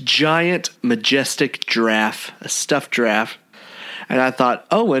this giant, majestic giraffe, a stuffed giraffe. And I thought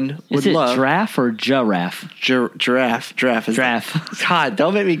Owen would love. Is it giraffe or giraffe? Giraffe. Giraffe. God,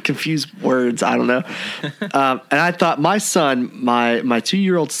 don't make me confuse words. I don't know. And I thought my son, my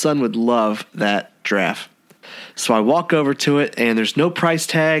 2-year-old son, would love that giraffe. So I walk over to it, and there's no price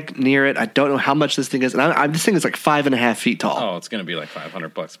tag near it. I don't know how much this thing is. And this thing is like 5.5 feet tall. Oh, it's going to be like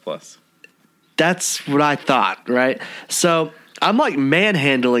 $500 plus. That's what I thought, right? So I'm like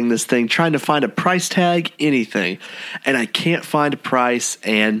manhandling this thing, trying to find a price tag, anything. And I can't find a price.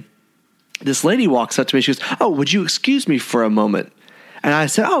 And this lady walks up to me. She goes, "Oh, would you excuse me for a moment?" And I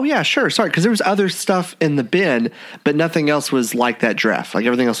said, "Oh, yeah, sure. Sorry." Because there was other stuff in the bin, but nothing else was like that giraffe. Like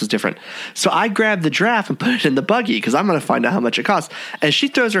everything else was different. So I grabbed the giraffe and put it in the buggy because I'm going to find out how much it costs. And she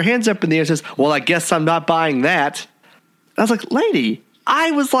throws her hands up in the air and says, "Well, I guess I'm not buying that." And I was like, "Lady,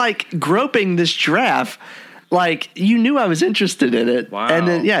 I was like groping this giraffe. Like, you knew I was interested in it." Wow. And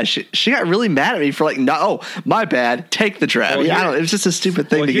then, yeah, she got really mad at me for like, "No, oh, my bad. Take the giraffe." Well, I don't. It was just a stupid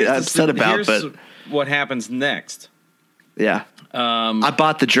thing to get upset about. But what happens next? Yeah, I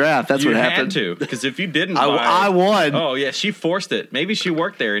bought the giraffe. That's what happened. You had to, because if you didn't, I won. Oh yeah, she forced it. Maybe she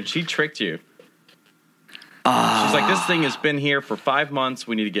worked there and she tricked you. She's like, "This thing has been here for 5 months.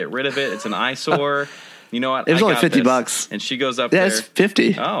 We need to get rid of it. It's an eyesore." You know what? It was only $50. And she goes up Yeah, there. it's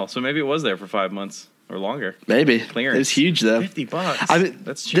 50. Oh, so maybe it was there for 5 months or longer. Maybe. Clearance. It's huge though. $50. I mean,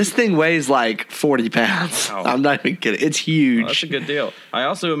 that's cheap. this thing weighs like 40 pounds. Wow. I'm not even kidding. It's huge. Oh, that's a good deal. I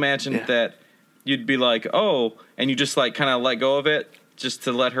also imagined that you'd be like, "Oh," and you just like kind of let go of it just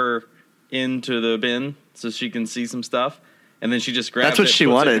to let her into the bin so she can see some stuff, and then she just grabs That's what it, she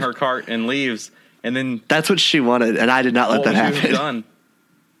puts wanted. it in her cart, and leaves. And then That's what she wanted, and I did not let what that would you happen. have done?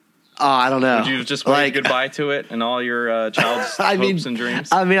 Oh, I don't know. Would you just wave goodbye to it and all your child's hopes and dreams?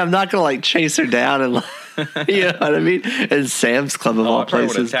 I mean, I'm not gonna like chase her down and you know what I mean. And Sam's Club of all I probably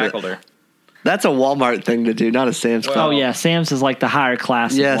would have places. tackled her. That's a Walmart thing to do, not a Sam's Well, Club. Oh, yeah. Sam's is like the higher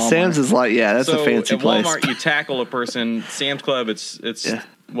class. Yeah, of Walmart. Sam's is like that's So a fancy at place. Walmart, you tackle a person. Sam's Club, it's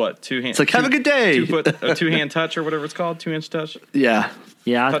what, 2 hands? It's like, "Have a good day." 2 foot, a 2-hand touch or whatever it's called, 2-inch touch. Yeah.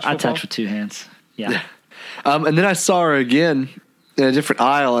 Yeah, Touch I football? touch with 2 hands. Yeah. And then I saw her again in a different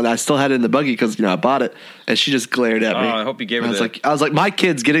aisle, and I still had it in the buggy because I bought it, and she just glared at me. I hope you gave her I was like, my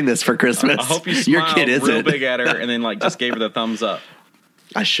kid's getting this for Christmas. I hope you Your smiled kid isn't. real big at her and then like just gave her the thumbs up.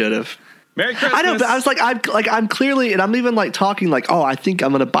 I should have. Merry Christmas. I know, but I was I'm clearly, and I'm even like talking like, "Oh, I think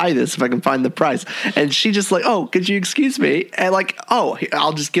I'm gonna buy this if I can find the price." And she just like, "Oh, could you excuse me?" And like, "Oh,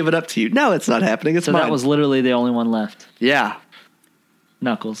 I'll just give it up to you." No, it's not happening. It's So mine. that was literally the only one left. yeah,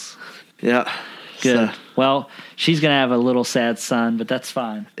 Knuckles. yeah. Good. So, Well, she's going to have a little sad son, but that's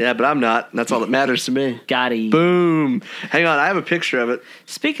fine. yeah, but I'm not. That's all that matters to me. Gotti. Boom. Hang on, I have a picture of it.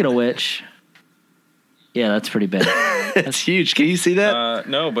 Speaking of which, yeah, that's pretty big. It's huge. Can you see that?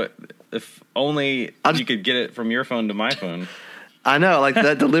 No, but if only you could get it from your phone to my phone. I know, like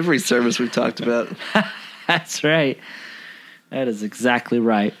that delivery service we've talked about. That's right. That is exactly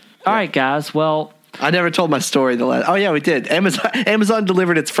right. All right, guys. Well, I never told my story the last. Oh yeah, we did. Amazon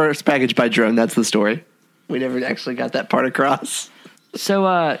delivered its first package by drone. That's the story. We never actually got that part across.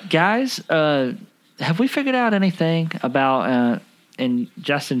 so guys, have we figured out anything about? And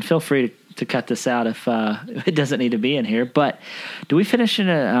Justin, feel free to cut this out if it doesn't need to be in here. But do we finish in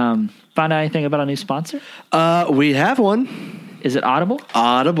find out anything about a new sponsor? We have one. Is it Audible?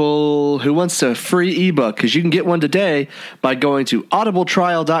 Audible. Who wants a free ebook? Because you can get one today by going to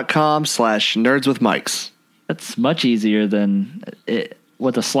audibletrial.com/nerdswithmics. That's much easier than it.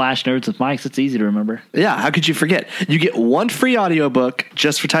 With a /nerds with mics, it's easy to remember. Yeah, how could you forget? You get one free audiobook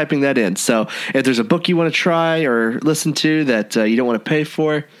just for typing that in. So if there's a book you want to try or listen to that you don't want to pay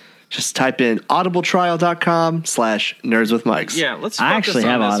for, just type in audibletrial.com/nerdswithmics. Yeah, let's I focus actually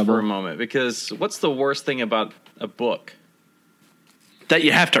have on this Audible for a moment, because what's the worst thing about a book? That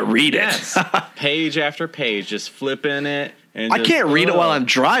you have to read it. Yes, page after page, just flipping it. And I can't read it while I'm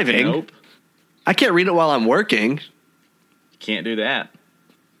driving. Nope, I can't read it while I'm working. you can't do that.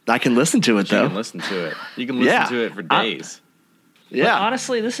 I can listen to it, You though. can listen to it. You can listen Yeah. to it for days. Yeah. But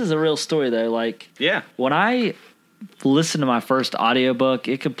honestly, this is a real story though. Like Yeah. when I listened to my first audiobook,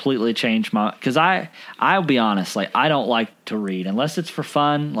 it completely changed because I'll be honest, like I don't like to read unless it's for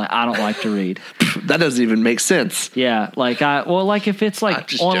fun. Like I don't like to read. That doesn't even make sense. Yeah, like if it's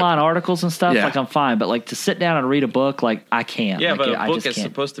like online articles and stuff, like I'm fine. But like to sit down and read a book, like I can't. Yeah, like, but a book is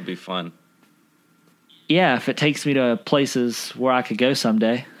supposed to be fun. Yeah, if it takes me to places where I could go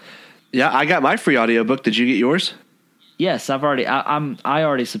someday. Yeah, I got my free audiobook. Did you get yours? Yes, I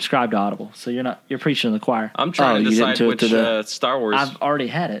already subscribed to Audible, so you're preaching to the choir. I'm trying to decide which Star Wars I've already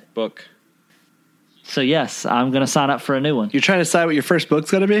had it. book. So yes, I'm going to sign up for a new one. You're trying to decide what your first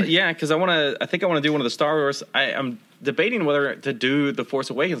book's going to be? Yeah, because I think I want to do one of the Star Wars. I'm debating whether to do The Force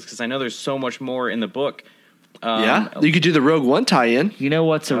Awakens because I know there's so much more in the book. You could do the Rogue One tie-in. You know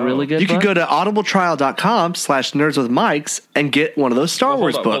what's a really good book? You could go to audibletrial.com/nerdswithmics and get one of those Star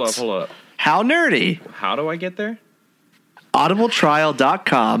Wars books. Hold up. How nerdy. How do I get there?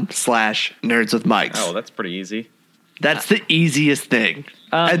 audibletrial.com/nerdswithmics. Oh, that's pretty easy. That's the easiest thing.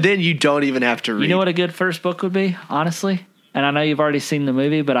 And then you don't even have to read. You know what a good first book would be, honestly? And I know you've already seen the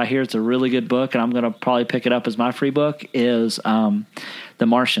movie, but I hear it's a really good book, and I'm going to probably pick it up as my free book, is The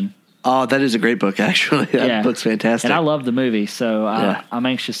Martian. Oh, that is a great book, actually. That book's fantastic. And I love the movie, so I'm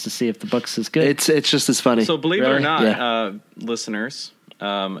anxious to see if the book's as good. It's just as funny. So believe it or not, listeners,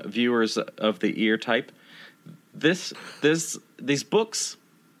 viewers of the ear type, these books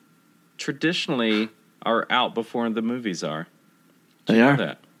traditionally are out before the movies are. They are.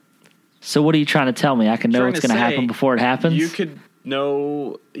 That? So what are you trying to tell me? I can know what's going to happen before it happens? You could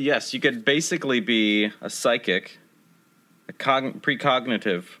know, yes, you could basically be a psychic,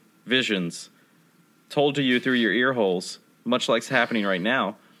 precognitive visions told to you through your ear holes, much like's happening right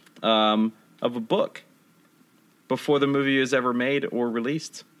now, of a book before the movie is ever made or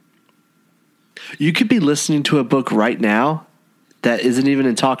released. You could be listening to a book right now that isn't even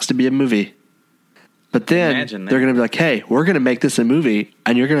in talks to be a movie. But then they're going to be like, hey, we're going to make this a movie.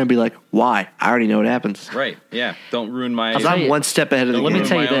 And you're going to be like, why? I already know what happens. Right, yeah. Don't ruin my... I'm one step ahead of the game. Let me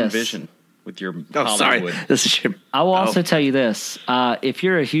tell you this. Vision with your Hollywood. Sorry. This is your... I will also tell you this. If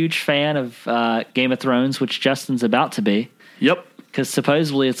you're a huge fan of Game of Thrones, which Justin's about to be... Yep. Because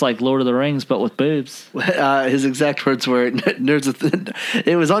supposedly it's like Lord of the Rings, but with boobs. His exact words were, "Nerds with."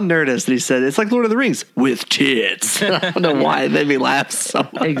 It was on Nerdist that he said, "It's like Lord of the Rings with tits." I don't know why it made me laugh so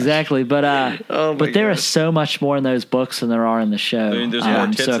much. Exactly, but there is so much more in those books than there are in the show. There's more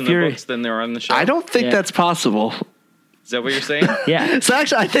tits in the books than there are in the show. I don't think that's possible. Is that what you're saying? Yeah. So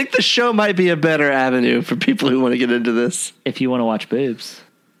actually, I think the show might be a better avenue for people who want to get into this. If you want to watch boobs.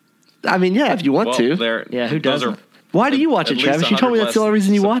 I mean, yeah, if you want to. Yeah, who doesn't? Why do you watch it, Travis? You told me that's the only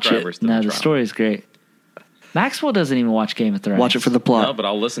reason you watch it. No, the story is great. Maxwell doesn't even watch Game of Thrones. Watch it for the plot. No, but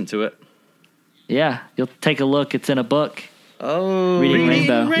I'll listen to it. Yeah, you'll take a look. It's in a book. Oh, Reading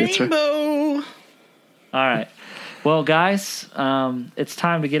Rainbow. Rainbow. All right. Well, guys, it's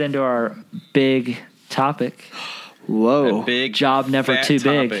time to get into our big topic. Whoa. Big job never too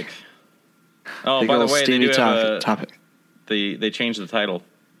topic. Big. Oh, by the way, they do have topic. They changed the title.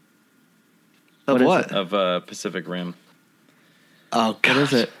 Of what? Of Pacific Rim. Oh, God.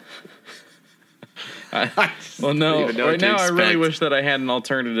 What is it? Well, no. Right now, I really wish that I had an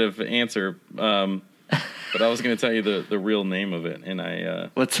alternative answer. But I was going to tell you the real name of it, and I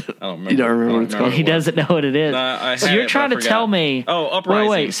don't remember. You don't remember what it's called? He doesn't know what it is. So you're trying to tell me... Oh, Uprising.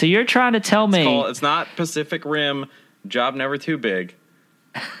 Wait. So you're trying to tell me... It's not Pacific Rim, Job Never Too Big.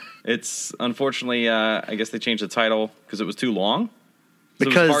 It's, unfortunately, I guess they changed the title because it was too long. So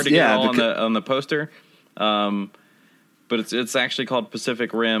it was hard to get on the poster. But it's actually called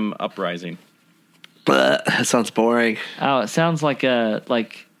Pacific Rim Uprising. That sounds boring. Oh, it sounds like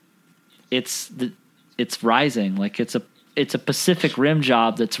it's rising. Like it's a Pacific Rim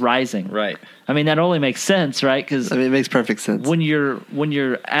job that's rising. Right. I mean, that only makes sense, right? Because it makes perfect sense. When you're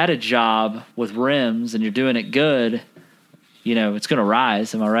at a job with rims and you're doing it good, it's going to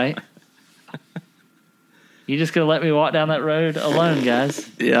rise. Am I right? You just going to let me walk down that road alone, guys?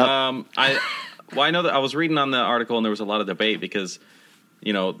 Yeah. I know that I was reading on the article and there was a lot of debate because,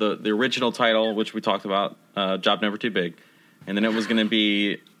 the original title, which we talked about, Job Never Too Big, and then it was going to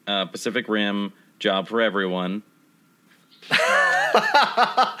be Pacific Rim, Job for Everyone.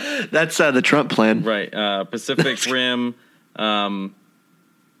 That's the Trump plan. Right. Pacific Rim, job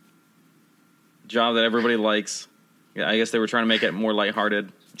that everybody likes. I guess they were trying to make it more lighthearted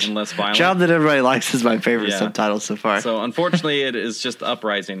and less violent. Job that everybody likes is my favorite subtitle so far. So unfortunately, it is just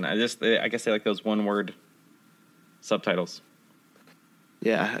Uprising. I guess they like those one-word subtitles.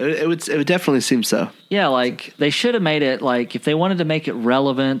 Yeah, it would definitely seem so. Yeah, like they should have made it like if they wanted to make it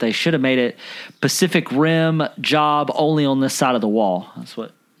relevant, they should have made it Pacific Rim job only on this side of the wall. That's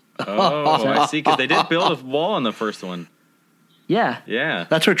what Oh, I see. Because they did build a wall on the first one. Yeah. Yeah.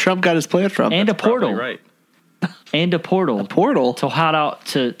 That's where Trump got his plan from. And a portal. Probably right. And a portal. A portal? To hide out,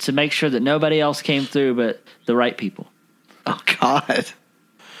 to make sure that nobody else came through but the right people. Oh, God.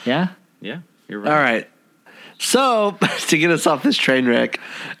 Yeah? Yeah, you're right. All right. So, to get us off this train wreck,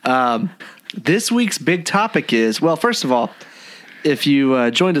 this week's big topic is, well, first of all, if you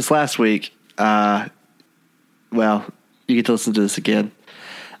joined us last week, well, you get to listen to this again.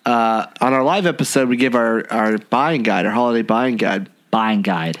 On our live episode, we gave our buying guide, our holiday buying guide. Buying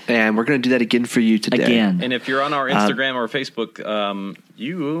guide. And we're going to do that again for you today. Again. And if you're on our Instagram or Facebook,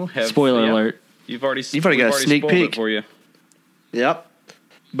 you have... Spoiler alert. You've already got a sneak peek for you. Yep.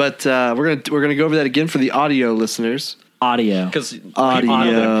 But we're gonna go over that again for the audio listeners. Audio. Because the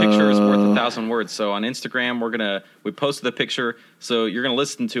picture is worth 1,000 words. So on Instagram, we posted the picture. So you're gonna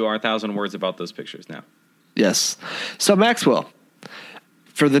listen to our 1,000 words about those pictures now. Yes. So Maxwell,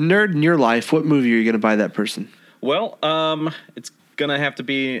 for the nerd in your life, what movie are you gonna buy that person? Well, it's gonna have to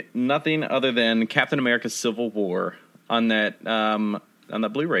be nothing other than Captain America: Civil War on that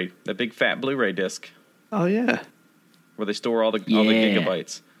Blu-ray, that big fat Blu-ray disc. Oh yeah. Where they store all the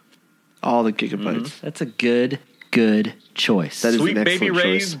gigabytes. All the gigabytes. Mm-hmm. That's a good choice. That is Sweet an Baby excellent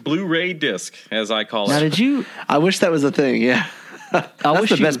Ray's choice. Blu-ray disc, as I call Now, it. did you... I wish that was a thing, yeah. That's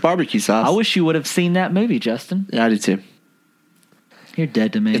the best barbecue sauce. I wish you would have seen that movie, Justin. Yeah, I do too. You're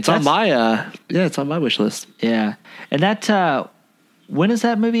dead to me. It's on my it's on my wish list. Yeah. And that, when is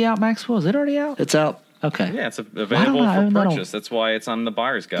that movie out, Maxwell? Is it already out? It's out. Okay. Yeah, it's available for purchase. That's why it's on the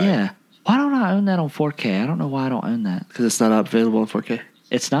buyer's guide. Yeah. Why don't I own that on 4K? I don't know why I don't own that. Because it's not available on 4K.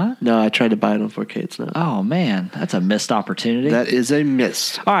 It's not? No, I tried to buy it on 4K. It's not. Oh, man. That's a missed opportunity. That is a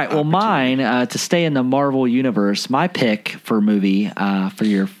missed All right. Well, mine, to stay in the Marvel universe, my pick for movie for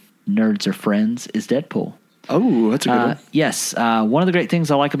your nerds or friends is Deadpool. Oh, that's a good one. Yes. One of the great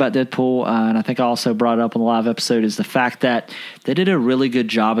things I like about Deadpool, and I think I also brought it up on the live episode, is the fact that they did a really good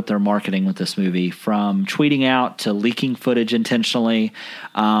job at their marketing with this movie, from tweeting out to leaking footage intentionally.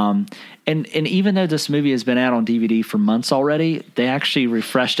 And even though this movie has been out on DVD for months already, they actually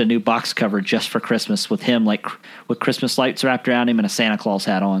refreshed a new box cover just for Christmas with him, like with Christmas lights wrapped around him and a Santa Claus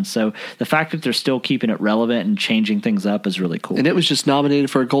hat on. So the fact that they're still keeping it relevant and changing things up is really cool. And it was just nominated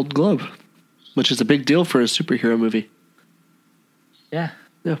for a Golden Globe, which is a big deal for a superhero movie. Yeah.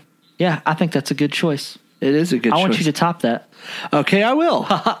 Yeah, I think that's a good choice. It is a good choice. I want you to top that. Okay, I will.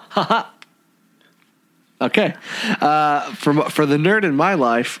 Okay. For the nerd in my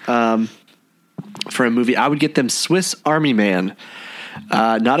life, for a movie, I would get them Swiss Army Man.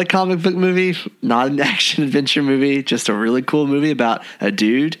 Not a comic book movie, not an action adventure movie, just a really cool movie about a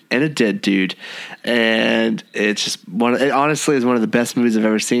dude and a dead dude. And it's just it honestly is one of the best movies I've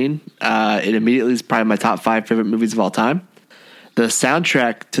ever seen. It immediately is probably my top 5 favorite movies of all time. The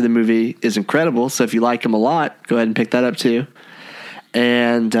soundtrack to the movie is incredible. So if you like them a lot, go ahead and pick that up too.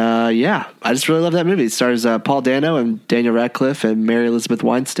 And I just really love that movie. It stars Paul Dano and Daniel Radcliffe and Mary Elizabeth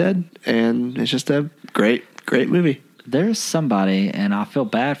Winstead. And it's just a great movie. There's somebody, and I feel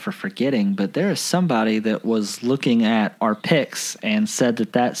bad for forgetting, but there is somebody that was looking at our picks and said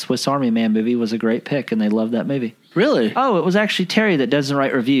that Swiss Army Man movie was a great pick, and they loved that movie. Really? Oh, it was actually Terry that doesn't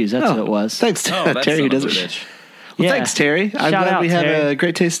write reviews. That's who it was. Thanks, Terry. Who doesn't? Well, thanks, Terry. I'm glad we have a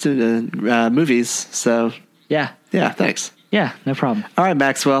great taste in movies. So yeah, thanks. Yeah, no problem. All right,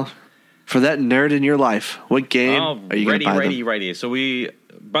 Maxwell. For that nerd in your life, what game are you going to buy them? Ready. So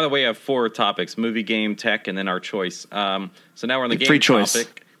by the way, I have 4 topics: movie, game, tech, and then our choice. So now we're on the game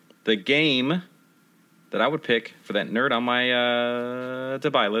topic. The game that I would pick for that nerd on my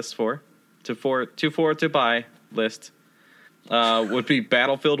to buy list to buy list would be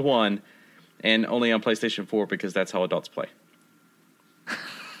Battlefield 1, and only on PlayStation 4 because that's how adults play.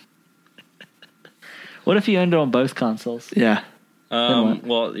 What if you owned it on both consoles? Yeah.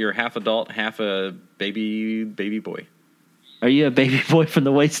 Well, you're half adult, half a baby boy. Are you a baby boy from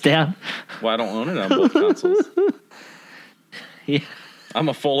the waist down? Well, I don't own it on both consoles. Yeah. I'm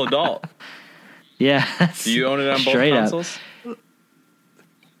a full adult. Yeah. Do you own it on both consoles?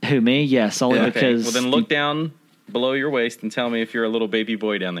 Who, me? Yes, only because... Well, then look down below your waist and tell me if you're a little baby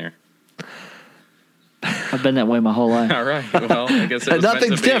boy down there. I've been that way my whole life. All right. Well, I guess it was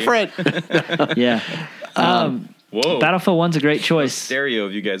nothing's different. Yeah. Whoa. Battlefield 1's a great choice. Stereo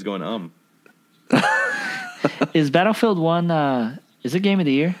of you guys going Is Battlefield 1 is it game of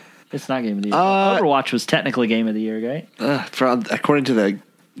the year? It's not game of the year. Overwatch was technically game of the year, right? According to the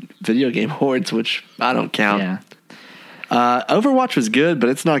video game awards, which I don't count. Yeah. Overwatch was good, but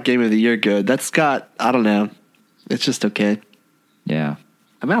it's not game of the year good. I don't know. It's just okay. Yeah.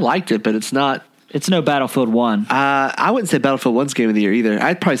 I mean, I liked it, but it's not It's no Battlefield 1. I wouldn't say Battlefield 1's game of the year either.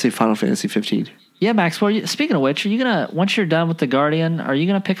 I'd probably say Final Fantasy 15. Yeah, Max, speaking of which, are you going to, once you're done with The Guardian, are you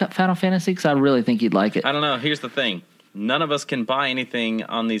going to pick up Final Fantasy? Because I really think you'd like it. I don't know. Here's the thing. None of us can buy anything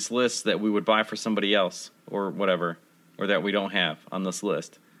on these lists that we would buy for somebody else or whatever, or that we don't have on this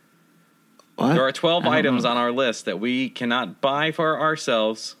list. What? There are 12 items on our list that we cannot buy for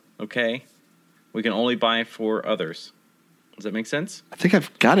ourselves, okay? We can only buy for others. Does that make sense? I think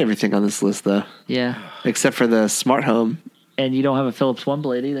I've got everything on this list, though. Yeah. Except for the smart home. And you don't have a Philips One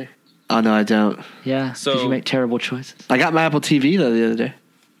Blade either. Oh, no, I don't. Yeah, So- because you make terrible choices. I got my Apple TV, though, the other day.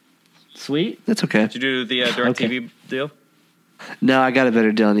 Sweet. That's okay. Did you do the DirecTV deal? No, I got a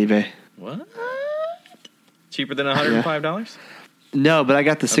better deal on eBay. What? Cheaper than $105? No, but I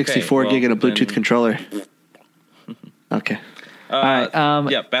got the 64 gig and a Bluetooth then- controller. Okay. All right.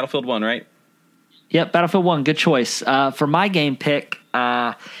 Yeah, Battlefield 1, right? Yep, Battlefield 1, good choice. For my game pick,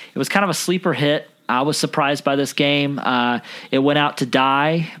 it was kind of a sleeper hit. I was surprised by this game. It went out to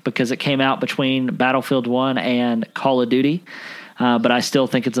die because it came out between Battlefield 1 and Call of Duty. But I still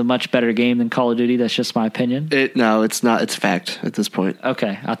think it's a much better game than Call of Duty. That's just my opinion. No, it's not. It's fact at this point.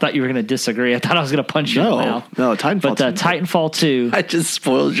 Okay. I thought you were going to disagree. I thought I was going to punch you in the mouth. No, Titanfall But 2. Titanfall 2. I just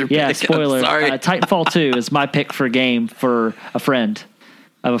spoiled your pick. Yeah, I'm spoiler. sorry. Titanfall 2 is my pick for a game for a friend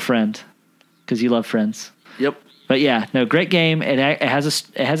of a friend because you love friends. Yep. But yeah, no, great game. It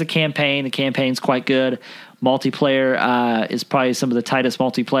has a campaign. The campaign's quite good. Multiplayer is probably some of the tightest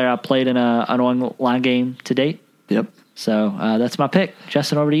multiplayer I've played in an online game to date. Yep. So that's my pick.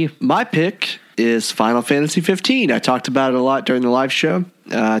 Justin, over to you. My pick is Final Fantasy 15. I talked about it a lot during the live show.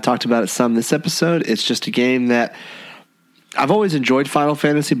 I talked about it some this episode. It's just a game that I've always enjoyed Final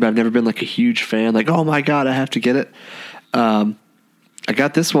Fantasy, but I've never been like a huge fan. Like, oh my God, I have to get it. I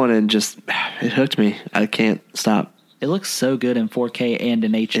got this one and just, it hooked me. I can't stop. It looks so good in 4K and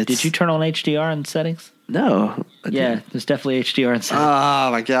in HD. Did you turn on HDR in settings? No. Yeah, there's definitely HDR in settings.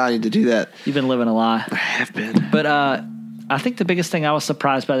 Oh my God, I need to do that. You've been living a lie. I have been. But I think the biggest thing I was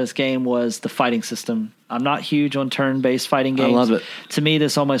surprised by this game was the fighting system. I'm not huge on turn-based fighting games. I love it. To me,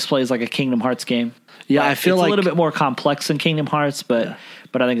 this almost plays like a Kingdom Hearts game. Yeah, I feel it's like a little bit more complex than Kingdom Hearts, but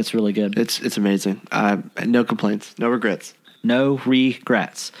I think it's really good. it's amazing. No complaints, no regrets. No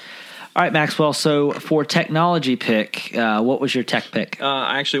regrets. All right, Maxwell. So for technology pick, what was your tech pick?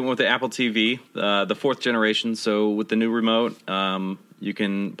 I actually went with the Apple TV, the 4th generation. So with the new remote, you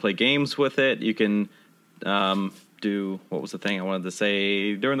can play games with it. You can do, what was the thing I wanted to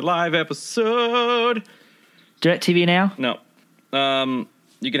say during the live episode? DirecTV Now? No.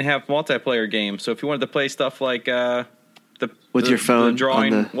 You can have multiplayer games. So if you wanted to play stuff like your phone, the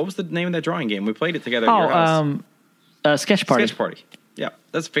drawing. What was the name of that drawing game? We played it together at your house. Sketch Party. Sketch Party. Yeah,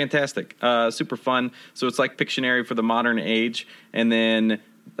 that's fantastic. Super fun. So it's like Pictionary for the modern age. And then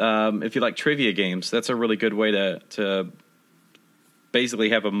if you like trivia games, that's a really good way to basically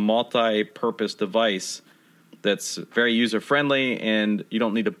have a multi-purpose device that's very user-friendly, and you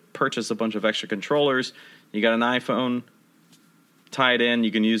don't need to purchase a bunch of extra controllers. You got an iPhone, tie it in.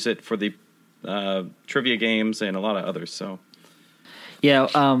 You can use it for the trivia games and a lot of others. So, yeah,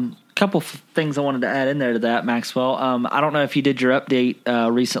 couple of things I wanted to add in there to that, Maxwell. I don't know if you did your update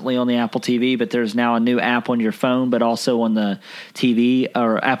recently on the Apple TV, but there's now a new app on your phone, but also on the TV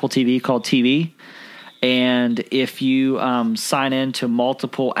or Apple TV called TV. And if you sign in to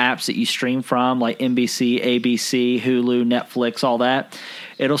multiple apps that you stream from, like NBC, ABC, Hulu, Netflix, all that,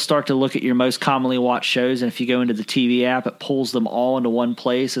 it'll start to look at your most commonly watched shows. And if you go into the TV app, it pulls them all into one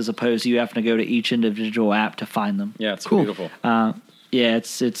place as opposed to you having to go to each individual app to find them. yeah, it's Cool. beautiful. Yeah,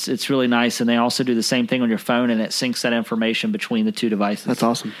 it's really nice, and they also do the same thing on your phone, and it syncs that information between the two devices. That's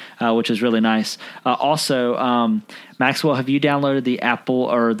awesome. Which is really nice. Also, Maxwell, have you downloaded the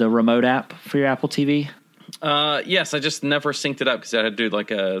Apple or the remote app for your Apple TV? Yes, I just never synced it up because I had to do like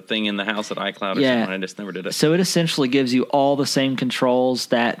a thing in the house at iCloud or something. I just never did it. So it essentially gives you all the same controls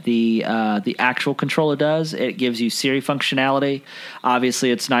that the actual controller does. It gives you Siri functionality.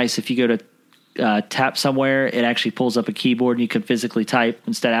 Obviously, it's nice if you go to tap somewhere, it actually pulls up a keyboard and you can physically type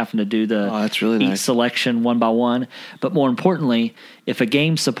instead of having to do the that's really each nice. selection one by one. But more importantly, if a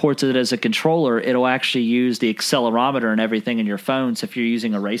game supports it as a controller, it'll actually use the accelerometer and everything in your phone. So if you're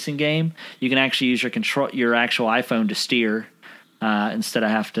using a racing game, you can actually use your actual iPhone to steer instead of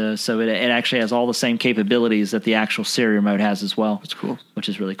have to. So it actually has all the same capabilities that the actual Siri remote has as well. That's cool. Which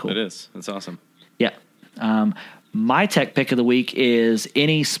is really cool. It is. It's awesome. Yeah. My tech pick of the week is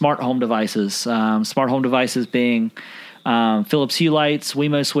any smart home devices. Smart home devices being Philips Hue lights,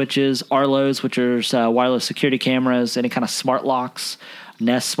 Wemo switches, Arlos, which are wireless security cameras, any kind of smart locks,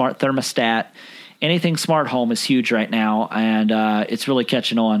 Nest smart thermostat. Anything smart home is huge right now, and it's really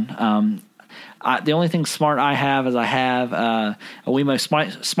catching on. The only thing smart I have is I have a Wemo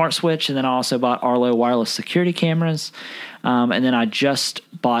smart switch, and then I also bought Arlo wireless security cameras. And then I just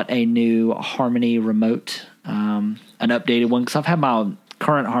bought a new Harmony remote, an updated one, because I've had my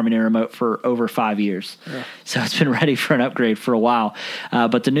current Harmony remote for over 5 years. Yeah. So it's been ready for an upgrade for a while.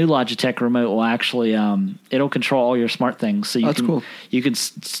 But the new Logitech remote will actually, it'll control all your smart things. So cool. You can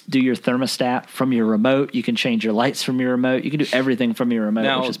do your thermostat from your remote. You can change your lights from your remote. You can do everything from your remote.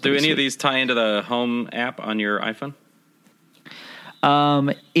 Now, which is do any sweet. of these tie into the Home app on your iPhone?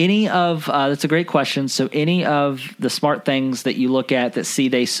 That's a great question. So any of the smart things that you look at that see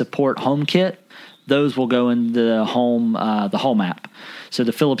they support HomeKit, those will go into the Home app. So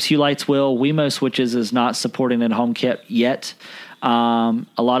the Philips Hue lights will. Wemo switches is not supporting in HomeKit yet. A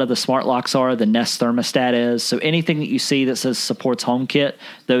lot of the smart locks are. The Nest thermostat is. So anything that you see that says supports HomeKit,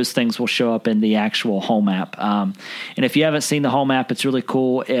 those things will show up in the actual Home app. And if you haven't seen the Home app, it's really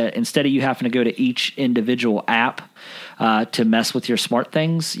cool. Instead of you having to go to each individual app to mess with your smart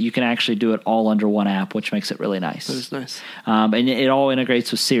things, you can actually do it all under one app, which makes it really nice. That is nice. And it all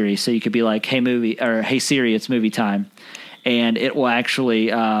integrates with Siri. So you could be like, hey Siri, it's movie time. And it will actually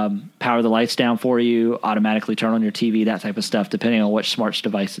power the lights down for you, automatically turn on your TV, that type of stuff, depending on which smart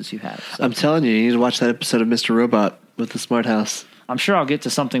devices you have. So I'm telling you need to watch that episode of Mr. Robot with the smart house. I'm sure I'll get to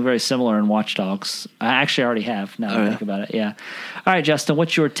something very similar in Watch Dogs. I actually already have, now that I think about it. Yeah. All right, Justin,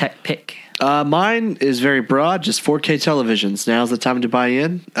 what's your tech pick? Mine is very broad, just 4K televisions. Now's the time to buy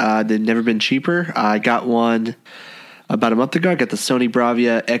in. They've never been cheaper. I got one about a month ago. I got the Sony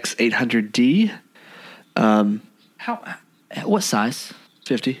Bravia X800D. What size?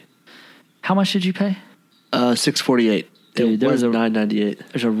 50. How much did you pay? $648. Dude, it was $998.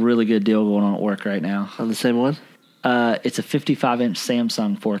 There's a really good deal going on at work right now. On the same one? It's a 55-inch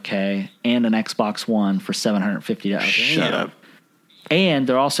Samsung 4K and an Xbox One for $750. Shut up. And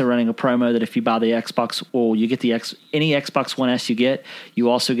they're also running a promo that if you buy the Xbox, or you get any Xbox One S you get, you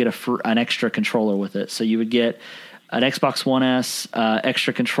also get an extra controller with it. So you would get an Xbox One S,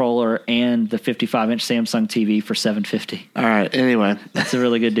 extra controller, and the 55-inch Samsung TV for $750. All right. Anyway, that's a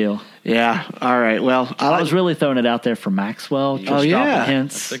really good deal. Yeah. All right. Well, I was really throwing it out there for Maxwell. Just dropping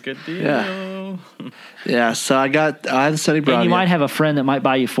hints. That's a good deal. Yeah. Yeah. So I have the Sony Bravia. And you might have a friend that might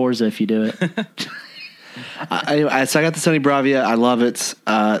buy you Forza if you do it. Anyway, so I got the Sony Bravia. I love it.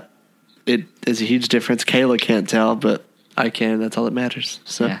 It is a huge difference. Kayla can't tell, but I can. That's all that matters.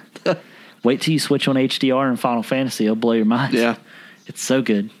 So. Yeah. Wait till you switch on HDR in Final Fantasy. It'll blow your mind. Yeah. It's so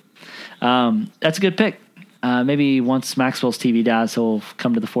good. That's a good pick. Maybe once Maxwell's TV dies, he'll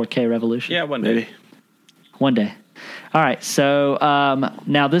come to the 4K revolution. Yeah, one day. Maybe. One day. All right. So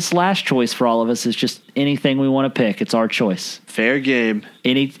now this last choice for all of us is just anything we want to pick. It's our choice. Fair game.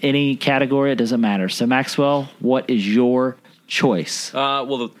 Any category, it doesn't matter. So Maxwell, what is your choice?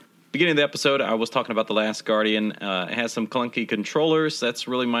 Well, the beginning of the episode, I was talking about The Last Guardian. It has some clunky controllers. That's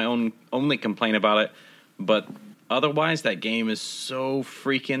really my only complaint about it. But otherwise, that game is so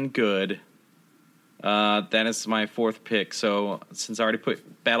freaking good. That is my fourth pick. So since I already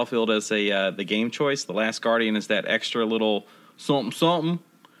put Battlefield as the game choice, The Last Guardian is that extra little something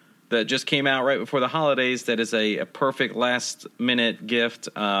that just came out right before the holidays. That is a perfect last-minute gift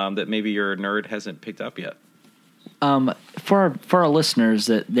that maybe your nerd hasn't picked up yet. For our listeners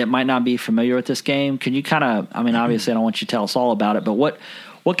that might not be familiar with this game, can you kind of, I mean, obviously I don't want you to tell us all about it, but what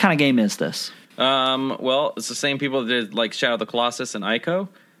kind of game is this? Well, it's the same people that did like Shadow of the Colossus and Ico.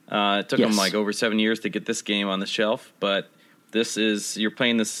 It took them like over 7 years to get this game on the shelf, but you're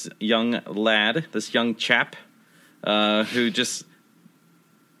playing this young lad, this young chap, who just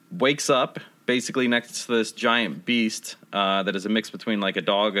wakes up basically next to this giant beast, that is a mix between like a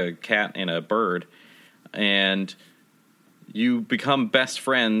dog, a cat, and a bird. And you become best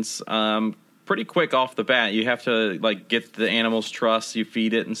friends pretty quick off the bat. You have to like get the animal's trust, you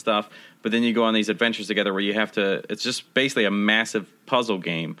feed it and stuff, but then you go on these adventures together where you have to, it's just basically a massive puzzle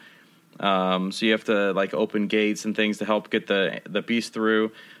game. So you have to like open gates and things to help get the beast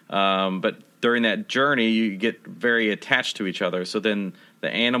through. But during that journey, you get very attached to each other. So then the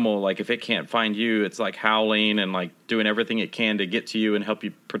animal, like if it can't find you, it's like howling and like doing everything it can to get to you and help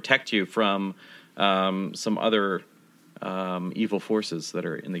you protect you from some other evil forces that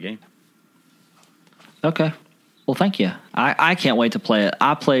are in the game. Okay. Well, thank you. I can't wait to play it.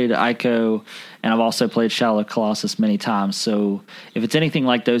 I played Ico, and I've also played Shadow of the Colossus many times. So if it's anything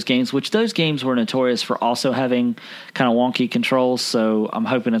like those games, which those games were notorious for also having kind of wonky controls, so I'm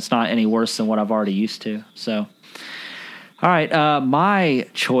hoping it's not any worse than what I've already used to. So, all right, my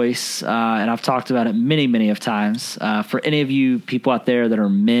choice, and I've talked about it many, many of times, for any of you people out there that are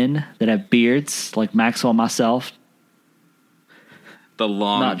men that have beards, like Maxwell and myself. The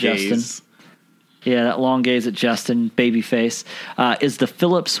long not gaze. Justin. Yeah, that long gaze at Justin, baby face, is the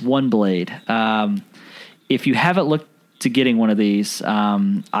Philips One Blade. If you haven't looked to getting one of these,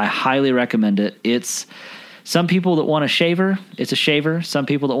 I highly recommend it. It's some people that want a shaver, it's a shaver. Some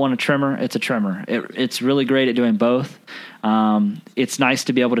people that want a trimmer, it's a trimmer. It's really great at doing both. It's nice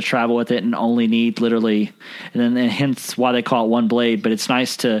to be able to travel with it and only need literally, and hence why they call it one blade. But it's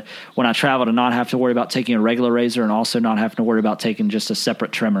nice to, when I travel, to not have to worry about taking a regular razor and also not having to worry about taking just a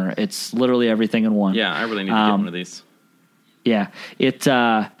separate trimmer. It's literally everything in one. Yeah, I really need to get one of these. Yeah,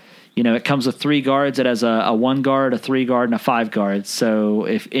 it comes with 3 guards. It has a 1 guard, a 3 guard, and a 5 guard. So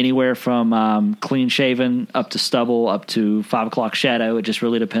if anywhere from clean shaven up to stubble up to 5 o'clock shadow, it just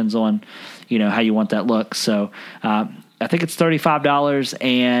really depends on, how you want that look. So I think it's $35,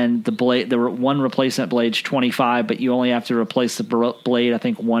 and the one replacement blade's $25, but you only have to replace the blade, I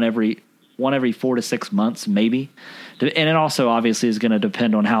think, one every 4 to 6 months, maybe. And it also obviously is going to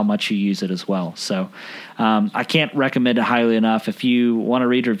depend on how much you use it as well. So I can't recommend it highly enough. If you want to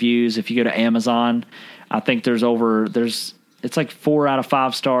read reviews, if you go to Amazon, I think it's like 4 out of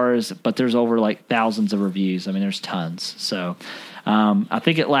 5 stars, but there's over like thousands of reviews. I mean, there's tons. So I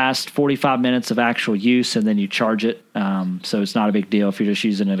think it lasts 45 minutes of actual use, and then you charge it. So it's not a big deal if you're just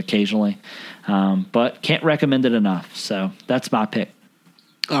using it occasionally. But can't recommend it enough. So that's my pick.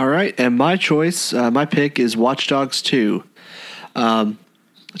 All right, and my pick is Watch Dogs 2.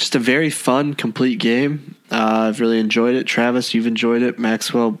 Just a very fun, complete game. I've really enjoyed it. Travis, you've enjoyed it.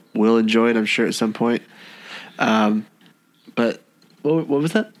 Maxwell will enjoy it, I'm sure, at some point. But what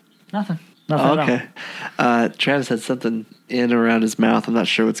was that? Nothing. Oh, okay. Travis had something in around his mouth. I'm not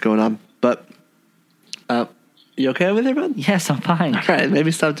sure what's going on. But you okay over there, bud? Yes, I'm fine. All right,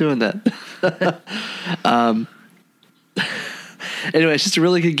 maybe stop doing that. Anyway, it's just a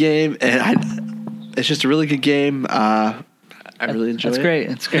really good game, and I really enjoy it. That's great.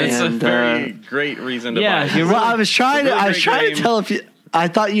 It's great. It's a very great reason to buy it. You're right. I was trying to tell if you. I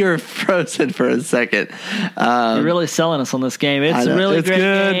thought you were frozen for a second. You're really selling us on this game. It's a really great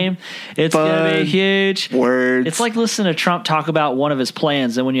game. It's going to be huge. Words. It's like listening to Trump talk about one of his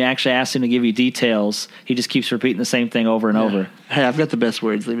plans, and when you actually ask him to give you details, he just keeps repeating the same thing over and over. Hey, I've got the best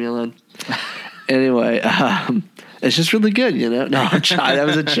words. Leave me alone. Anyway, it's just really good, No, I'm trying. That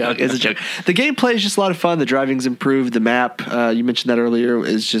was a joke. It's a joke. The gameplay is just a lot of fun. The driving's improved. The map, you mentioned that earlier,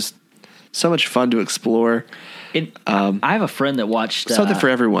 is just so much fun to explore. I have a friend that watched something for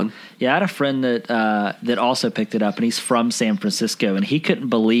everyone. Yeah, I had a friend that also picked it up, and he's from San Francisco, and he couldn't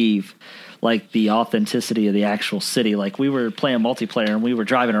believe like the authenticity of the actual city. Like, we were playing multiplayer and we were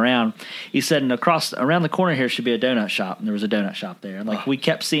driving around. He said, and around the corner here should be a donut shop, and there was a donut shop there. And we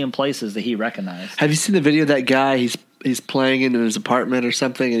kept seeing places that he recognized. Have you seen the video of that guy? He's playing in his apartment or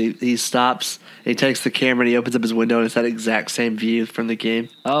something, and he stops. And he takes the camera and he opens up his window, and it's that exact same view from the game.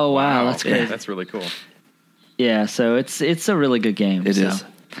 Oh wow, that's great. Yeah, that's really cool. Yeah, so it's a really good game. It is.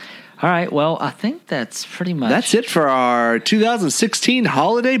 All right, well, I think that's pretty much... That's it for our 2016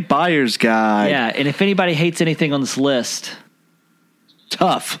 Holiday Buyer's Guide. Yeah, and if anybody hates anything on this list...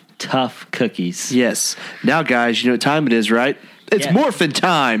 Tough cookies. Yes. Now, guys, you know what time it is, right? It's morphin'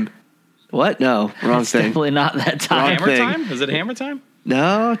 time. What? No, wrong it's thing. Definitely not that time. Hammer time? Is it hammer time?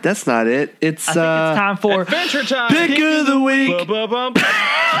 No, that's not it. I think it's time for... Adventure time! Pick of the week!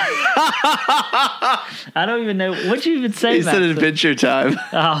 I don't even know. What'd you even say, He said adventure time.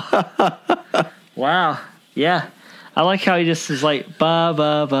 Oh. Wow. Yeah. I like how he just is like, ba,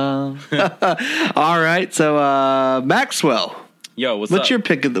 ba, ba. All right. So, Maxwell. Yo, what's up? What's your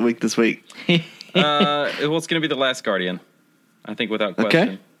pick of the week this week? Well, it's going to be The Last Guardian. I think without question.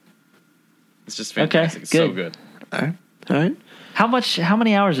 Okay. It's just fantastic. It's so good. All right. How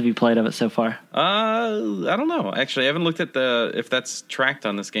many hours have you played of it so far? I don't know. Actually, I haven't looked at if that's tracked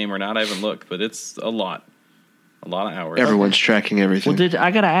on this game or not. I haven't looked, but it's a lot of hours. Everyone's tracking everything. Well,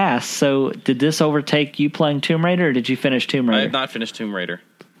 I gotta ask? So, did this overtake you playing Tomb Raider, or did you finish Tomb Raider? I have not finished Tomb Raider.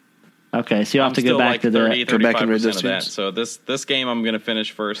 Okay, so you'll have to go back to 30, the 35% of that. So this game I'm going to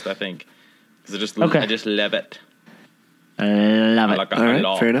finish first, I think, because I just love it. Love it. Like all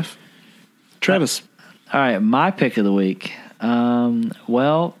right, fair enough. Travis. All right, my pick of the week.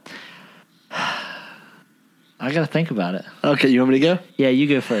 Well, I got to think about it. Okay, you want me to go? Yeah, you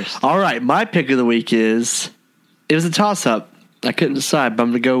go first. All right, my pick of the week it was a toss-up. I couldn't decide, but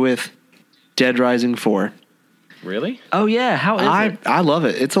I'm going to go with Dead Rising 4. Really? Oh, yeah. How is it? I love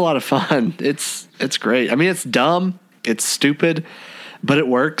it. It's a lot of fun. It's great. I mean, it's dumb. It's stupid. But it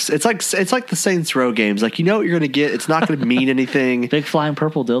works. It's like the Saints Row games. Like, you know what you're going to get. It's not going to mean anything. Big flying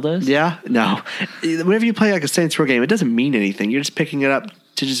purple dildos? Yeah. No. Whenever you play like a Saints Row game, it doesn't mean anything. You're just picking it up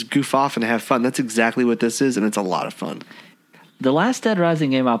to just goof off and have fun. That's exactly what this is, and it's a lot of fun. The last Dead Rising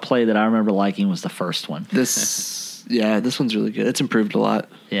game I played that I remember liking was the first one. This one's really good. It's improved a lot.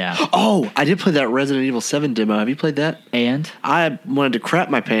 Yeah. Oh, I did play that Resident Evil 7 demo. Have you played that? And? I wanted to crap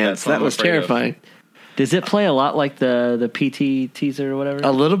my pants. That was terrifying. Does it play a lot like the PT teaser or whatever?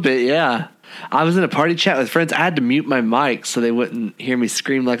 A little bit, yeah. I was in a party chat with friends. I had to mute my mic so they wouldn't hear me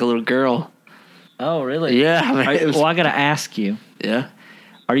scream like a little girl. Oh, really? Yeah. Well, I got to ask you. Yeah.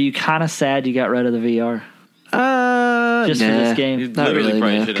 Are you kind of sad you got rid of the VR? Just for this game? He Not literally really,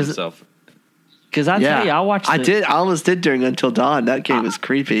 probably no. shit himself. Because I tell you, I almost did during Until Dawn. That game was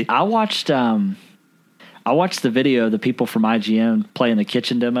creepy. I watched the video of the people from IGN playing the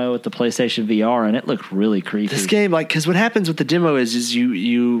kitchen demo with the PlayStation VR, and it looked really creepy. This game, because what happens with the demo is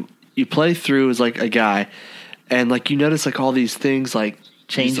you play through as like a guy, and like you notice like all these things like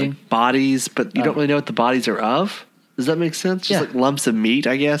changing these, like, bodies, but you don't really know what the bodies are of. Does that make sense? Just like lumps of meat,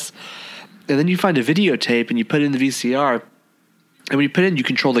 I guess. And then you find a videotape and you put it in the VCR, and when you put it in, you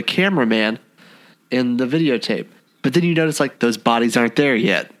control the cameraman in the videotape. But then you notice like those bodies aren't there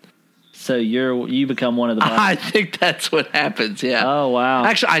yet. So you become one of the bodies. I think that's what happens, yeah. Oh, wow.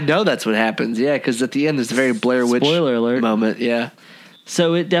 Actually, I know that's what happens, yeah, because at the end there's a very Blair Witch spoiler alert moment, yeah.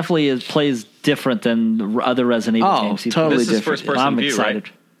 So it definitely plays different than the other Resident Evil games. Totally this different. Is first-person I'm view, excited.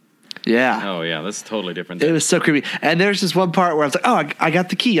 Right? Yeah. Oh, yeah, that's totally different. It was so creepy. And there's this one part where I was like, oh, I got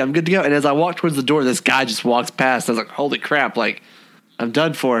the key. I'm good to go. And as I walk towards the door, this guy just walks past. I was like, holy crap, like, I'm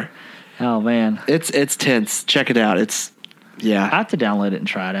done for. Oh, man. It's tense. Check it out. I have to download it and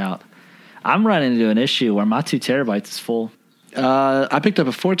try it out. I'm running into an issue where my 2 terabytes is full. I picked up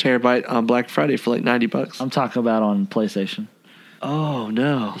a 4 terabyte on Black Friday for like $90. I'm talking about on PlayStation. Oh,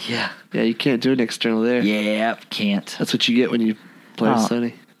 no. Yeah. Yeah, you can't do an external there. Yep, can't. That's what you get when you play with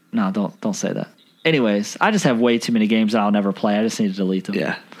Sony. No, don't say that. Anyways, I just have way too many games I'll never play. I just need to delete them.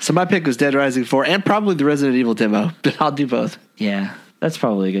 Yeah. So my pick was Dead Rising 4 and probably the Resident Evil demo, but I'll do both. Yeah, that's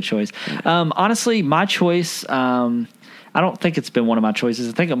probably a good choice. Honestly, my choice, I don't think it's been one of my choices.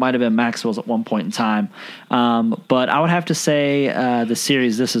 I think it might have been Maxwell's at one point in time. But I would have to say the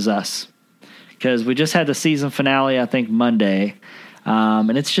series This Is Us. Because we just had the season finale, I think, Monday.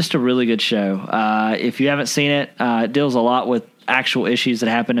 And it's just a really good show. If you haven't seen it, it deals a lot with actual issues that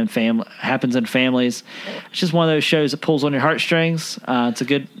happens in families. It's just one of those shows that pulls on your heartstrings. It's a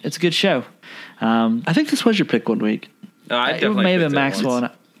good show. I think this was your pick one week. It may have been Maxwell.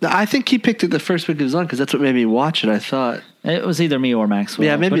 I think he picked it the first week it was on because that's what made me watch it. I thought it was either me or Maxwell.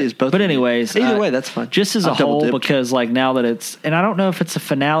 Yeah, maybe it's both. But anyways, either way, that's fine. Just as a whole, because like now that it's, and I don't know if it's a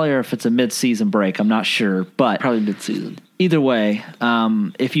finale or if it's a mid-season break. I'm not sure, but probably mid-season. Either way,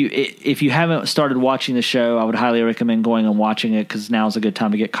 if you haven't started watching the show, I would highly recommend going and watching it because now is a good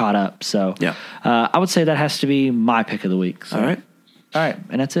time to get caught up. So yeah, I would say that has to be my pick of the week. So. All right,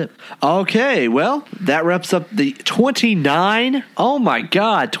 and that's it. Okay, well, that wraps up the 29. Oh, my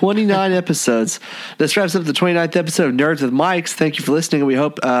God, 29 episodes. This wraps up the 29th episode of Nerds with Mics. Thank you for listening, and we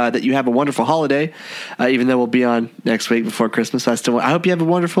hope that you have a wonderful holiday, even though we'll be on next week before Christmas. I hope you have a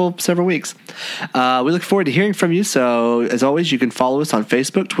wonderful several weeks. We look forward to hearing from you, so as always, you can follow us on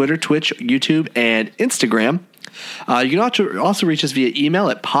Facebook, Twitter, Twitch, YouTube, and Instagram. You can also reach us via email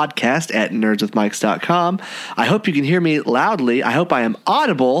at podcast@nerdswithmics.com. I hope you can hear me loudly. I hope I am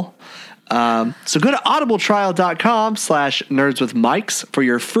audible. So go to audibletrial.com/nerdswithmics for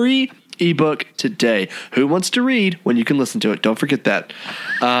your free ebook today. Who wants to read when you can listen to it? Don't forget that.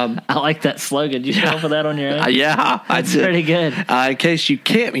 I like that slogan. You come up with that on your own? Yeah. That's pretty good. In case you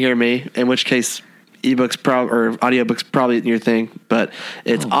can't hear me, in which case ebooks or audiobooks probably isn't your thing, but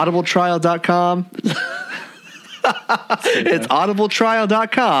it's audibletrial.com. It's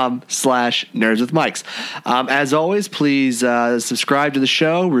audibletrial.com/nerdswithmics. As always, please subscribe to the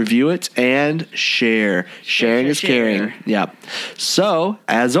show, review it, and share. Sharing is caring. Yep. So,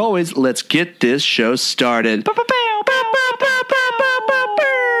 as always, let's get this show started.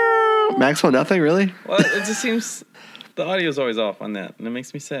 Maxwell, nothing really? Well, it just seems the audio is always off on that, and it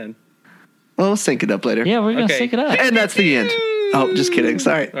makes me sad. Well, we'll sync it up later. Yeah, we're going to sync it up. And that's the end. Oh, just kidding.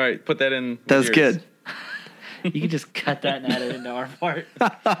 Sorry. All right, put that in. That was good. You can just cut that and add it into our part.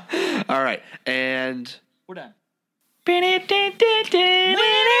 All right, and we're done.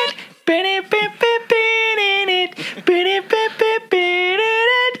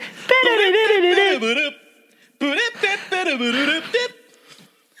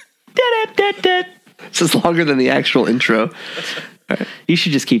 This is longer than the actual intro. Right. You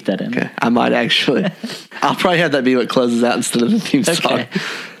should just keep that in. Okay, I might actually. I'll probably have that be what closes out instead of the theme song. Okay.